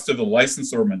cost of the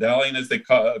license, or medallion as they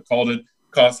called it,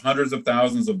 cost hundreds of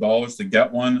thousands of dollars to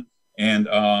get one. And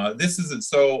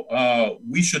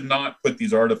we should not put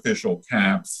these artificial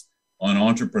caps on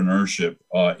entrepreneurship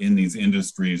in these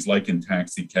industries, like in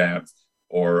taxi cabs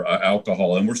or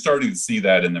alcohol. And we're starting to see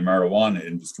that in the marijuana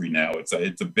industry now.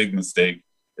 It's a big mistake.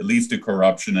 It leads to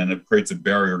corruption, and it creates a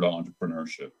barrier to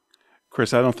entrepreneurship.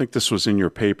 Chris, I don't think this was in your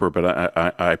paper, but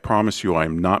I promise you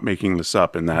I'm not making this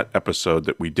up. In that episode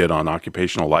that we did on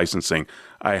occupational licensing,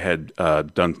 I had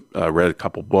read a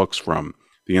couple books from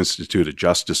the Institute of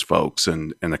Justice folks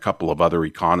and a couple of other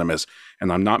economists,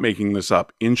 and I'm not making this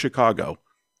up. In Chicago,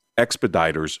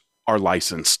 expediters are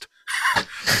licensed.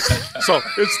 So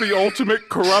it's the ultimate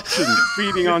corruption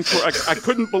feeding on. I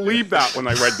couldn't believe that when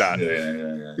I read that.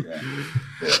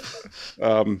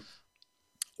 Yeah.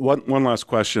 One last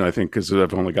question, I think, because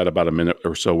I've only got about a minute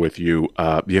or so with you.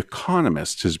 The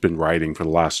Economist has been writing for the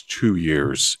last 2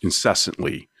 years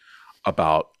incessantly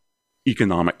about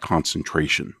economic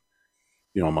concentration,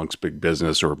 amongst big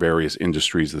business or various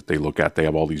industries that they look at. They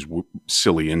have all these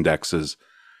silly indexes.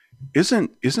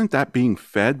 Isn't that being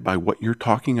fed by what you're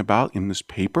talking about in this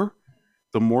paper?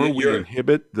 The more we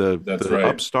inhibit the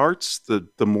upstarts,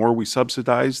 the more we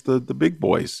subsidize the big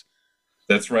boys.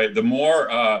 That's right. The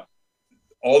more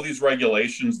all these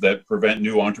regulations that prevent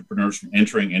new entrepreneurs from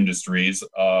entering industries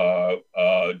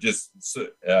just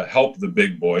help the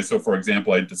big boys. So, for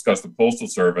example, I discussed the Postal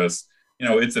Service.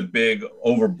 It's a big,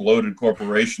 over-bloated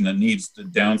corporation that needs to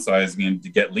downsizing and to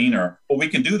get leaner. Well, we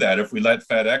can do that if we let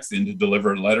FedEx in to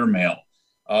deliver letter mail.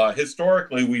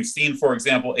 Historically, we've seen, for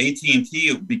example,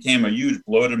 AT&T became a huge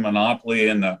bloated monopoly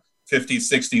in the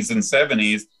 50s, 60s, and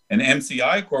 70s. An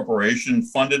MCI corporation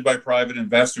funded by private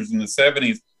investors in the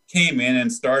 70s came in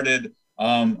and started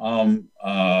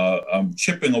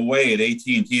chipping away at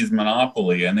AT&T's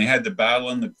monopoly, and they had to battle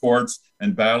in the courts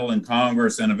and battle in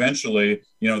Congress, and eventually,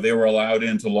 they were allowed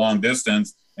into long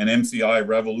distance, and MCI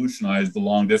revolutionized the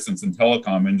long distance and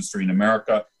telecom industry in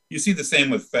America. You see the same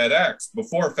with FedEx.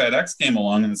 Before FedEx came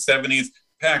along in the 70s,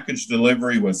 package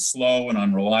delivery was slow and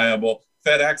unreliable.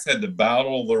 FedEx had to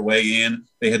battle their way in.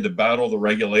 They had to battle the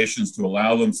regulations to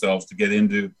allow themselves to get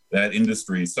into that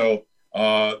industry. So,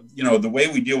 the way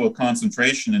we deal with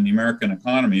concentration in the American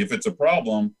economy, if it's a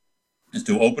problem, is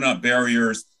to open up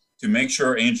barriers, to make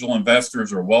sure angel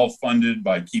investors are well funded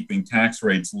by keeping tax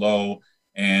rates low.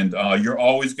 And you're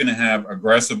always going to have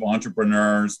aggressive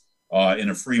entrepreneurs in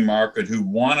a free market who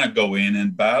want to go in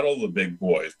and battle the big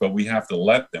boys, but we have to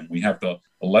let them. We have to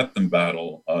let them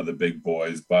battle the big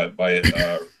boys by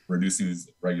reducing these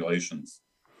regulations.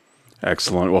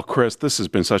 Excellent. Well, Chris, this has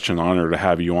been such an honor to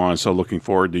have you on. So looking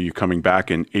forward to you coming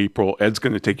back in April. Ed's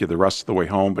going to take you the rest of the way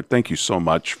home, but thank you so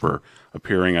much for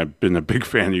appearing. I've been a big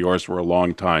fan of yours for a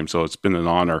long time, so it's been an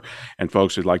honor. And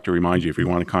folks, I'd like to remind you, if you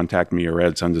want to contact me or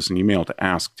Ed, send us an email to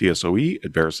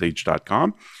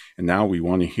asktsoe@verasage.com. And now we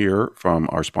want to hear from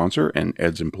our sponsor and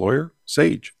Ed's employer,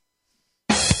 Sage.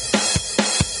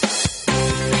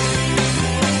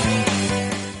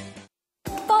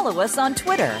 Follow us on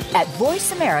Twitter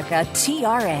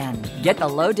 @VoiceAmericaTRN. Get the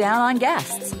lowdown on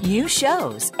guests, new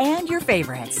shows, and your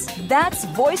favorites. That's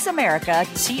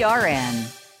VoiceAmericaTRN.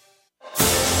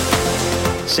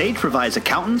 Sage provides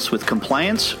accountants with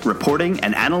compliance, reporting,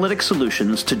 and analytic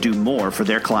solutions to do more for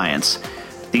their clients.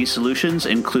 These solutions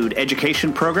include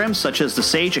education programs such as the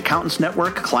Sage Accountants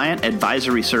Network Client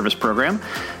Advisory Service Program.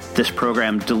 This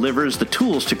program delivers the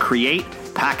tools to create,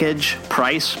 package,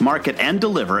 price, market, and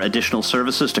deliver additional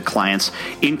services to clients,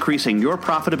 increasing your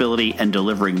profitability and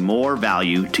delivering more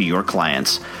value to your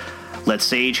clients. Let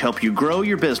Sage help you grow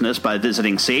your business by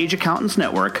visiting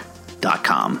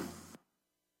sageaccountantsnetwork.com.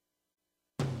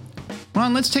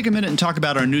 Ron, let's take a minute and talk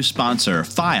about our new sponsor,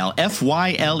 Fyle,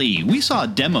 F-Y-L-E. We saw a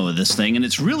demo of this thing, and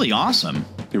it's really awesome.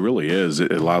 It really is.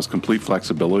 It allows complete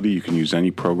flexibility. You can use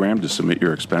any program to submit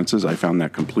your expenses. I found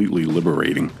that completely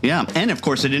liberating. Yeah, and of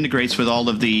course it integrates with all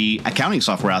of the accounting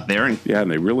software out there. Yeah, and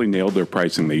they really nailed their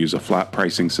pricing. They use a flat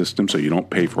pricing system, so you don't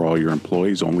pay for all your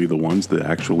employees, only the ones that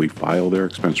actually file their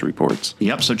expense reports.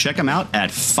 Yep, so check them out at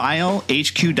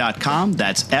filehq.com.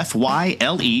 That's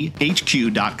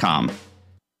FYLEHQ.com.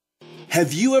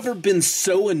 Have you ever been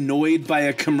so annoyed by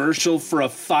a commercial for a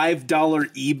 $5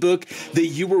 ebook that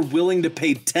you were willing to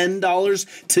pay $10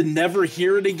 to never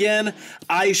hear it again?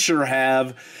 I sure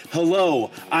have.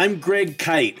 Hello, I'm Greg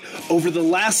Kite. Over the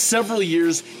last several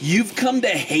years, you've come to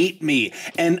hate me,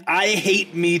 and I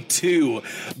hate me too.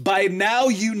 By now,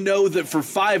 you know that for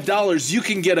 $5, you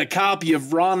can get a copy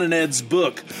of Ron and Ed's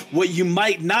book. What you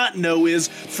might not know is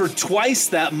for twice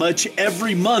that much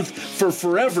every month for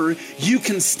forever, you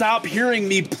can stop hearing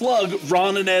me plug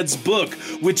Ron and Ed's book,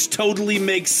 which totally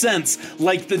makes sense,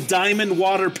 like the Diamond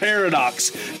Water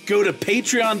Paradox. Go to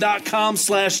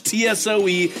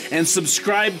patreon.com/TSOE and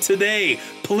subscribe today.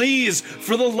 Please,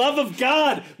 for the love of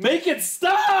God, make it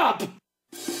stop!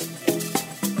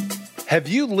 Have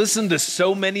you listened to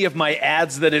so many of my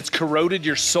ads that it's corroded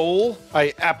your soul?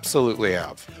 I absolutely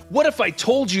have. What if I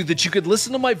told you that you could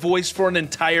listen to my voice for an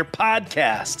entire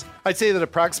podcast? I'd say that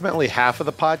approximately half of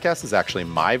the podcast is actually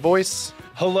my voice.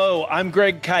 Hello, I'm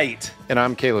Greg Kite. And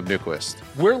I'm Caleb Newquist.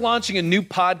 We're launching a new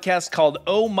podcast called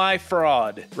Oh My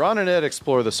Fraud. Ron and Ed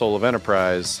explore the soul of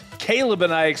enterprise. Caleb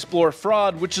and I explore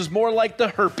fraud, which is more like the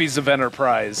herpes of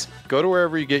enterprise. Go to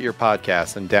wherever you get your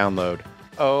podcasts and download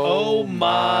Oh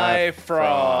My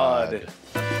Fraud.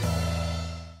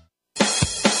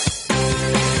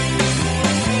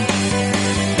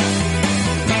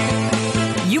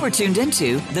 You were tuned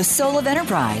into The Soul of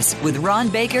Enterprise with Ron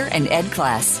Baker and Ed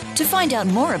Kless. To find out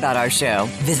more about our show,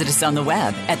 visit us on the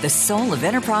web at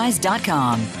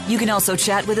thesoulofenterprise.com. You can also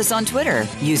chat with us on Twitter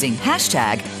using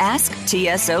hashtag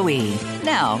AskTSOE.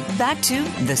 Now, back to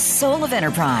The Soul of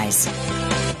Enterprise.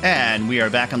 And we are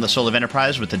back on The Soul of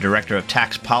Enterprise with the Director of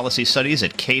Tax Policy Studies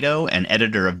at CATO and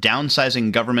editor of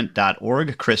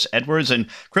downsizinggovernment.org, Chris Edwards. And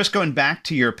Chris, going back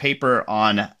to your paper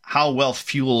on how wealth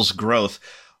fuels growth,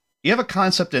 you have a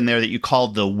concept in there that you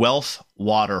called the wealth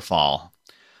waterfall.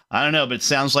 I don't know, but it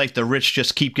sounds like the rich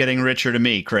just keep getting richer to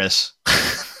me, Chris.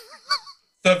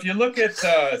 So if you look at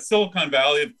Silicon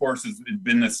Valley, of course, has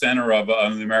been the center of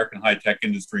the American high-tech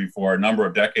industry for a number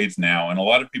of decades now. And a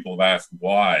lot of people have asked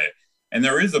why. And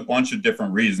there is a bunch of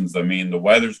different reasons. I mean, the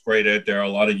weather's great out there. A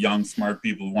lot of young, smart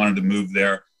people who wanted to move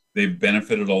there. They've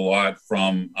benefited a lot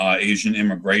from Asian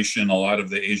immigration. A lot of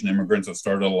the Asian immigrants have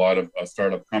started a lot of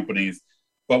startup companies.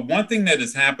 But one thing that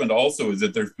has happened also is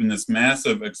that there's been this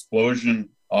massive explosion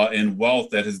in wealth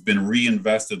that has been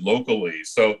reinvested locally.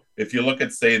 So if you look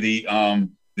at, say, the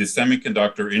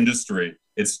semiconductor industry,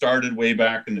 it started way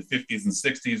back in the 50s and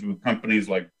 60s with companies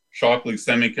like Shockley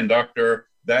Semiconductor.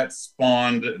 That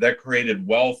created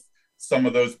wealth. Some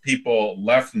of those people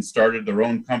left and started their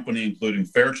own company, including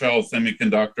Fairchild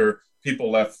Semiconductor.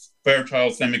 People left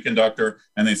Fairchild Semiconductor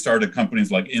and they started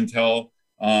companies like Intel,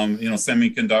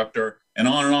 Semiconductor, and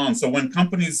on and on. So when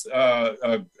companies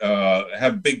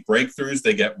have big breakthroughs,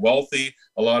 they get wealthy.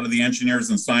 A lot of the engineers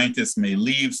and scientists may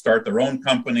leave, start their own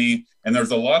company. And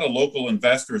there's a lot of local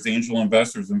investors, angel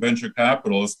investors, and venture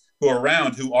capitalists who are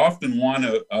around who often want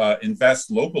to invest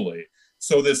locally.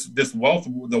 So this wealth,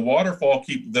 the waterfall,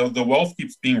 the wealth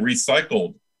keeps being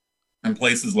recycled in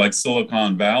places like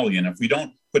Silicon Valley. And if we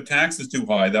don't put taxes too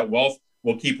high, that wealth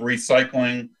will keep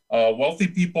recycling. Wealthy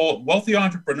people, wealthy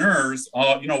entrepreneurs,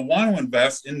 want to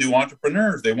invest in new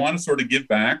entrepreneurs. They want to sort of give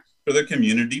back. to the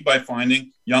community by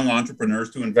finding young entrepreneurs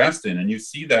to invest in. And you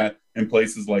see that in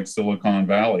places like Silicon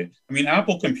Valley. I mean,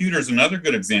 Apple Computer is another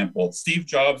good example. Steve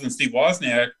Jobs and Steve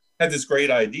Wozniak had this great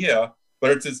idea,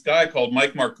 but it's this guy called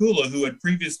Mike Markula, who had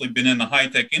previously been in the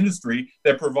high-tech industry,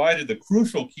 that provided the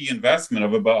crucial key investment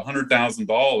of about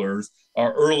 $100,000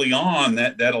 early on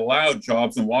that allowed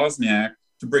Jobs and Wozniak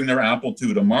to bring their Apple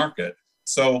II to market.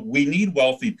 So we need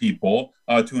wealthy people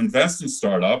to invest in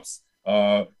startups.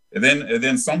 And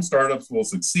then some startups will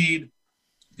succeed.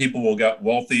 People will get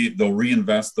wealthy. They'll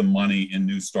reinvest the money in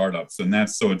new startups. And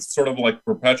so it's sort of like a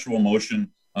perpetual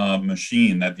motion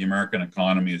machine that the American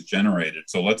economy has generated.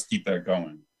 So let's keep that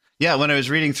going. Yeah, when I was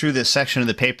reading through this section of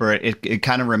the paper, it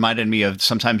kind of reminded me of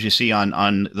sometimes you see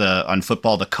on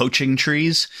football the coaching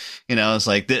trees. You know, it's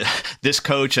like this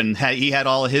coach and he had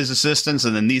all of his assistants,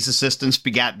 and then these assistants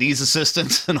begat these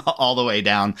assistants, and all the way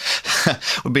down.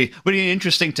 would be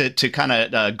interesting to kind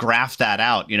of graph that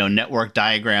out. You know, network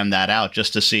diagram that out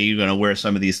just to see where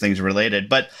some of these things are related,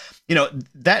 but.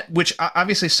 That which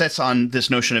obviously sets on this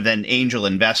notion of then angel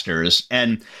investors.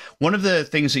 And one of the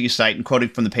things that you cite, and quoting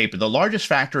from the paper, the largest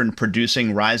factor in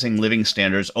producing rising living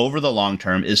standards over the long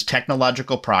term is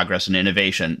technological progress and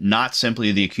innovation, not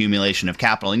simply the accumulation of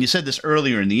capital. And you said this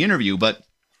earlier in the interview, but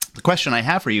the question I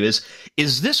have for you is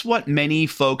this what many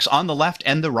folks on the left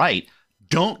and the right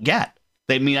don't get?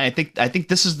 I mean, I think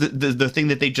this is the thing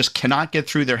that they just cannot get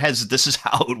through their heads, that this is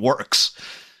how it works.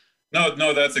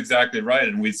 No, that's exactly right.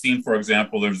 And we've seen, for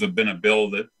example, there's been a bill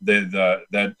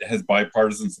that has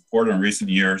bipartisan support in recent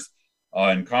years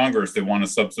in Congress. They want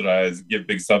to give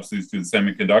big subsidies to the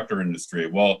semiconductor industry.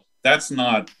 Well, the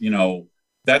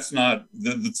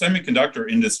semiconductor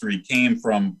industry came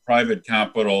from private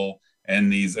capital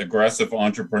and these aggressive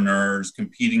entrepreneurs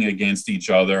competing against each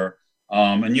other.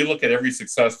 And you look at every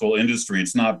successful industry,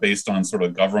 it's not based on sort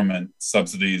of government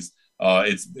subsidies.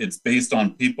 It's based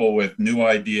on people with new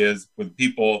ideas, with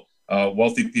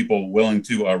wealthy people willing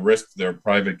to risk their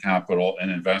private capital and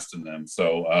invest in them.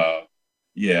 So,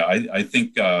 I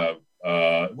think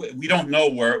we don't know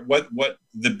what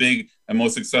the big and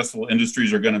most successful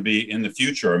industries are going to be in the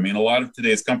future. I mean, a lot of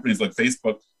today's companies like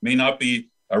Facebook may not be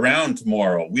around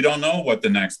tomorrow. We don't know what the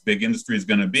next big industry is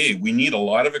going to be. We need a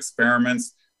lot of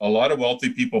experiments, a lot of wealthy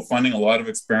people funding a lot of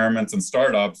experiments and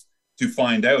startups to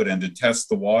find out and to test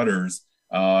the waters,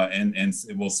 and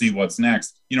we'll see what's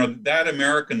next. That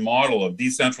American model of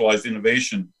decentralized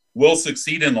innovation will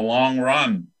succeed in the long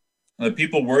run. The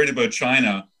people worried about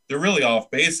China, they're really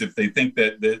off base if they think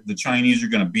that the Chinese are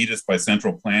going to beat us by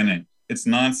central planning. It's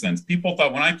nonsense. People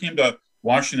thought, when I came to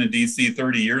Washington, D.C.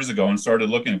 30 years ago and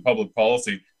started looking at public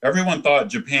policy, everyone thought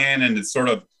Japan and it's sort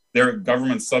of their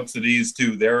government subsidies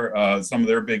to some of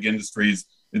their big industries,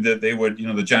 that they would,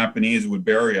 the Japanese would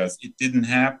bury us. It didn't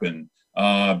happen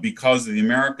because the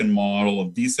American model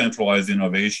of decentralized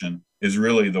innovation is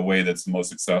really the way that's the most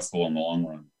successful in the long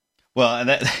run.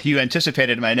 Well, you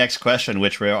anticipated my next question,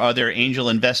 which were, are there angel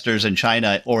investors in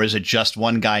China, or is it just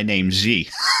one guy named Z?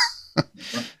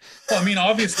 Well, I mean,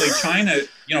 obviously China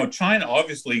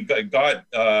obviously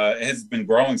has been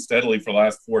growing steadily for the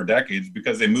last 4 decades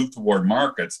because they moved toward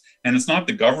markets. And it's not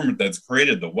the government that's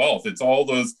created the wealth. It's all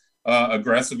those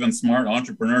aggressive and smart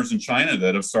entrepreneurs in China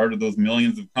that have started those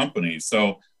millions of companies.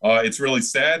 So it's really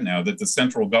sad now that the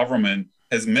central government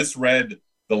has misread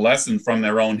the lesson from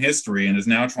their own history and is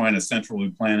now trying to centrally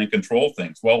plan and control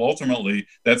things. Well, ultimately,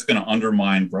 that's going to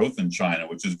undermine growth in China,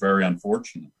 which is very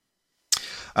unfortunate.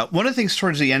 One of the things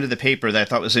towards the end of the paper that I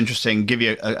thought was interesting, give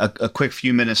you a quick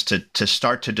few minutes to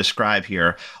start to describe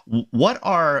here. What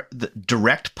are the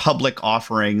direct public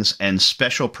offerings and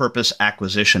special purpose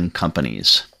acquisition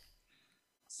companies?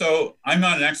 So I'm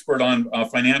not an expert on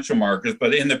financial markets,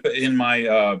 but in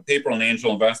my paper on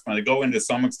angel investment, I go into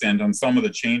some extent on some of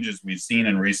the changes we've seen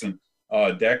in recent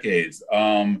decades.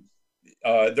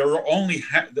 There are only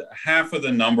half of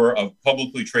the number of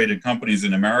publicly traded companies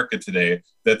in America today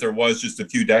that there was just a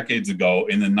few decades ago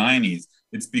in the 90s.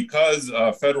 It's because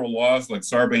federal laws like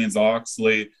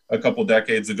Sarbanes-Oxley a couple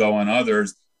decades ago and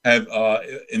others have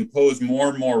imposed more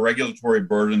and more regulatory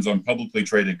burdens on publicly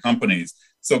traded companies.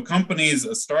 So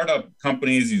startup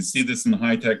companies, you see this in the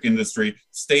high-tech industry,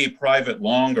 stay private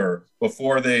longer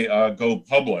before they go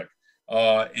public.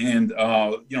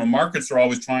 Markets are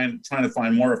always trying to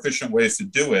find more efficient ways to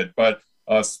do it. But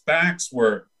SPACs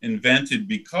were invented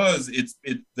because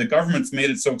the government's made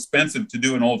it so expensive to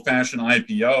do an old-fashioned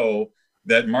IPO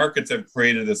that markets have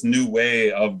created this new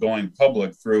way of going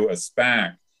public through a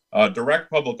SPAC. Direct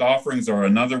public offerings are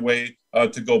another way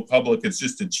to go public. It's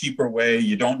just a cheaper way.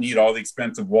 You don't need all the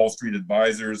expensive Wall Street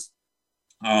advisors.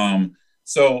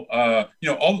 So,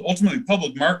 ultimately,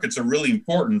 public markets are really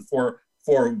important for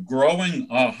growing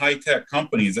high-tech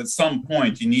companies. At some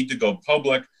point, you need to go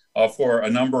public for a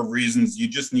number of reasons. You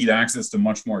just need access to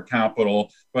much more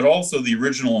capital, but also the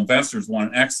original investors want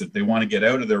an exit. They want to get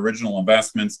out of their original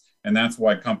investments, and that's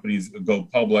why companies go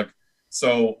public.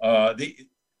 So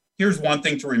here's one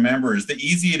thing to remember is the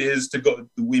easier it is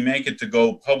to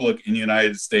go public in the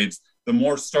United States, the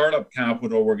more startup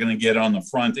capital we're going to get on the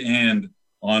front end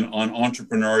on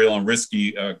entrepreneurial and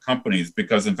risky companies,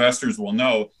 because investors will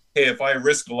know, hey, if I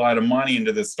risk a lot of money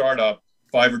into this startup,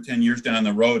 5 or 10 years down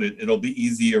the road, it'll be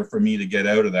easier for me to get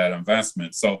out of that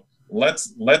investment. So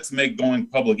let's make going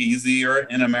public easier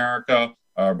in America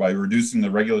by reducing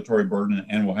the regulatory burden,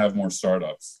 and we'll have more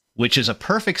startups. Which is a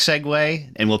perfect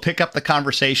segue, and we'll pick up the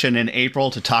conversation in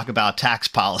April to talk about tax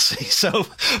policy. So,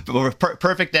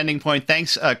 perfect ending point.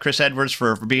 Thanks, Chris Edwards,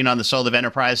 for being on the Soul of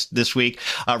Enterprise this week.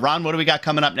 Ron, what do we got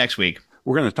coming up next week?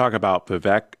 We're going to talk about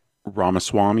Vivek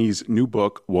Ramaswamy's new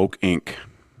book, Woke Inc.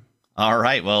 All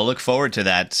right. Well, look forward to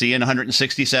that. See you in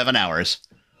 167 hours.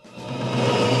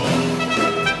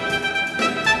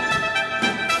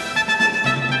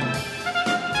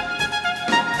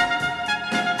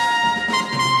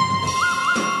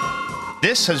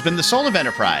 This has been the Soul of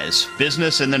Enterprise,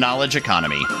 Business in the Knowledge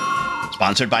Economy.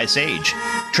 Sponsored by Sage,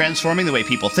 transforming the way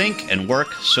people think and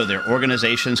work so their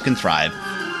organizations can thrive.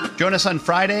 Join us on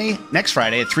next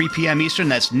Friday at 3 p.m. Eastern,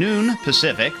 that's noon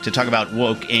Pacific, to talk about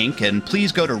Woke Inc. And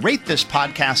please go to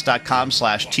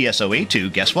ratethispodcast.com/TSOA to,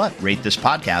 guess what, rate this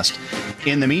podcast.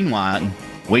 In the meanwhile,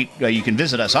 you can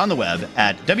visit us on the web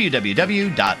at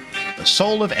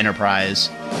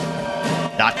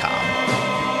www.thesoulofenterprise.com.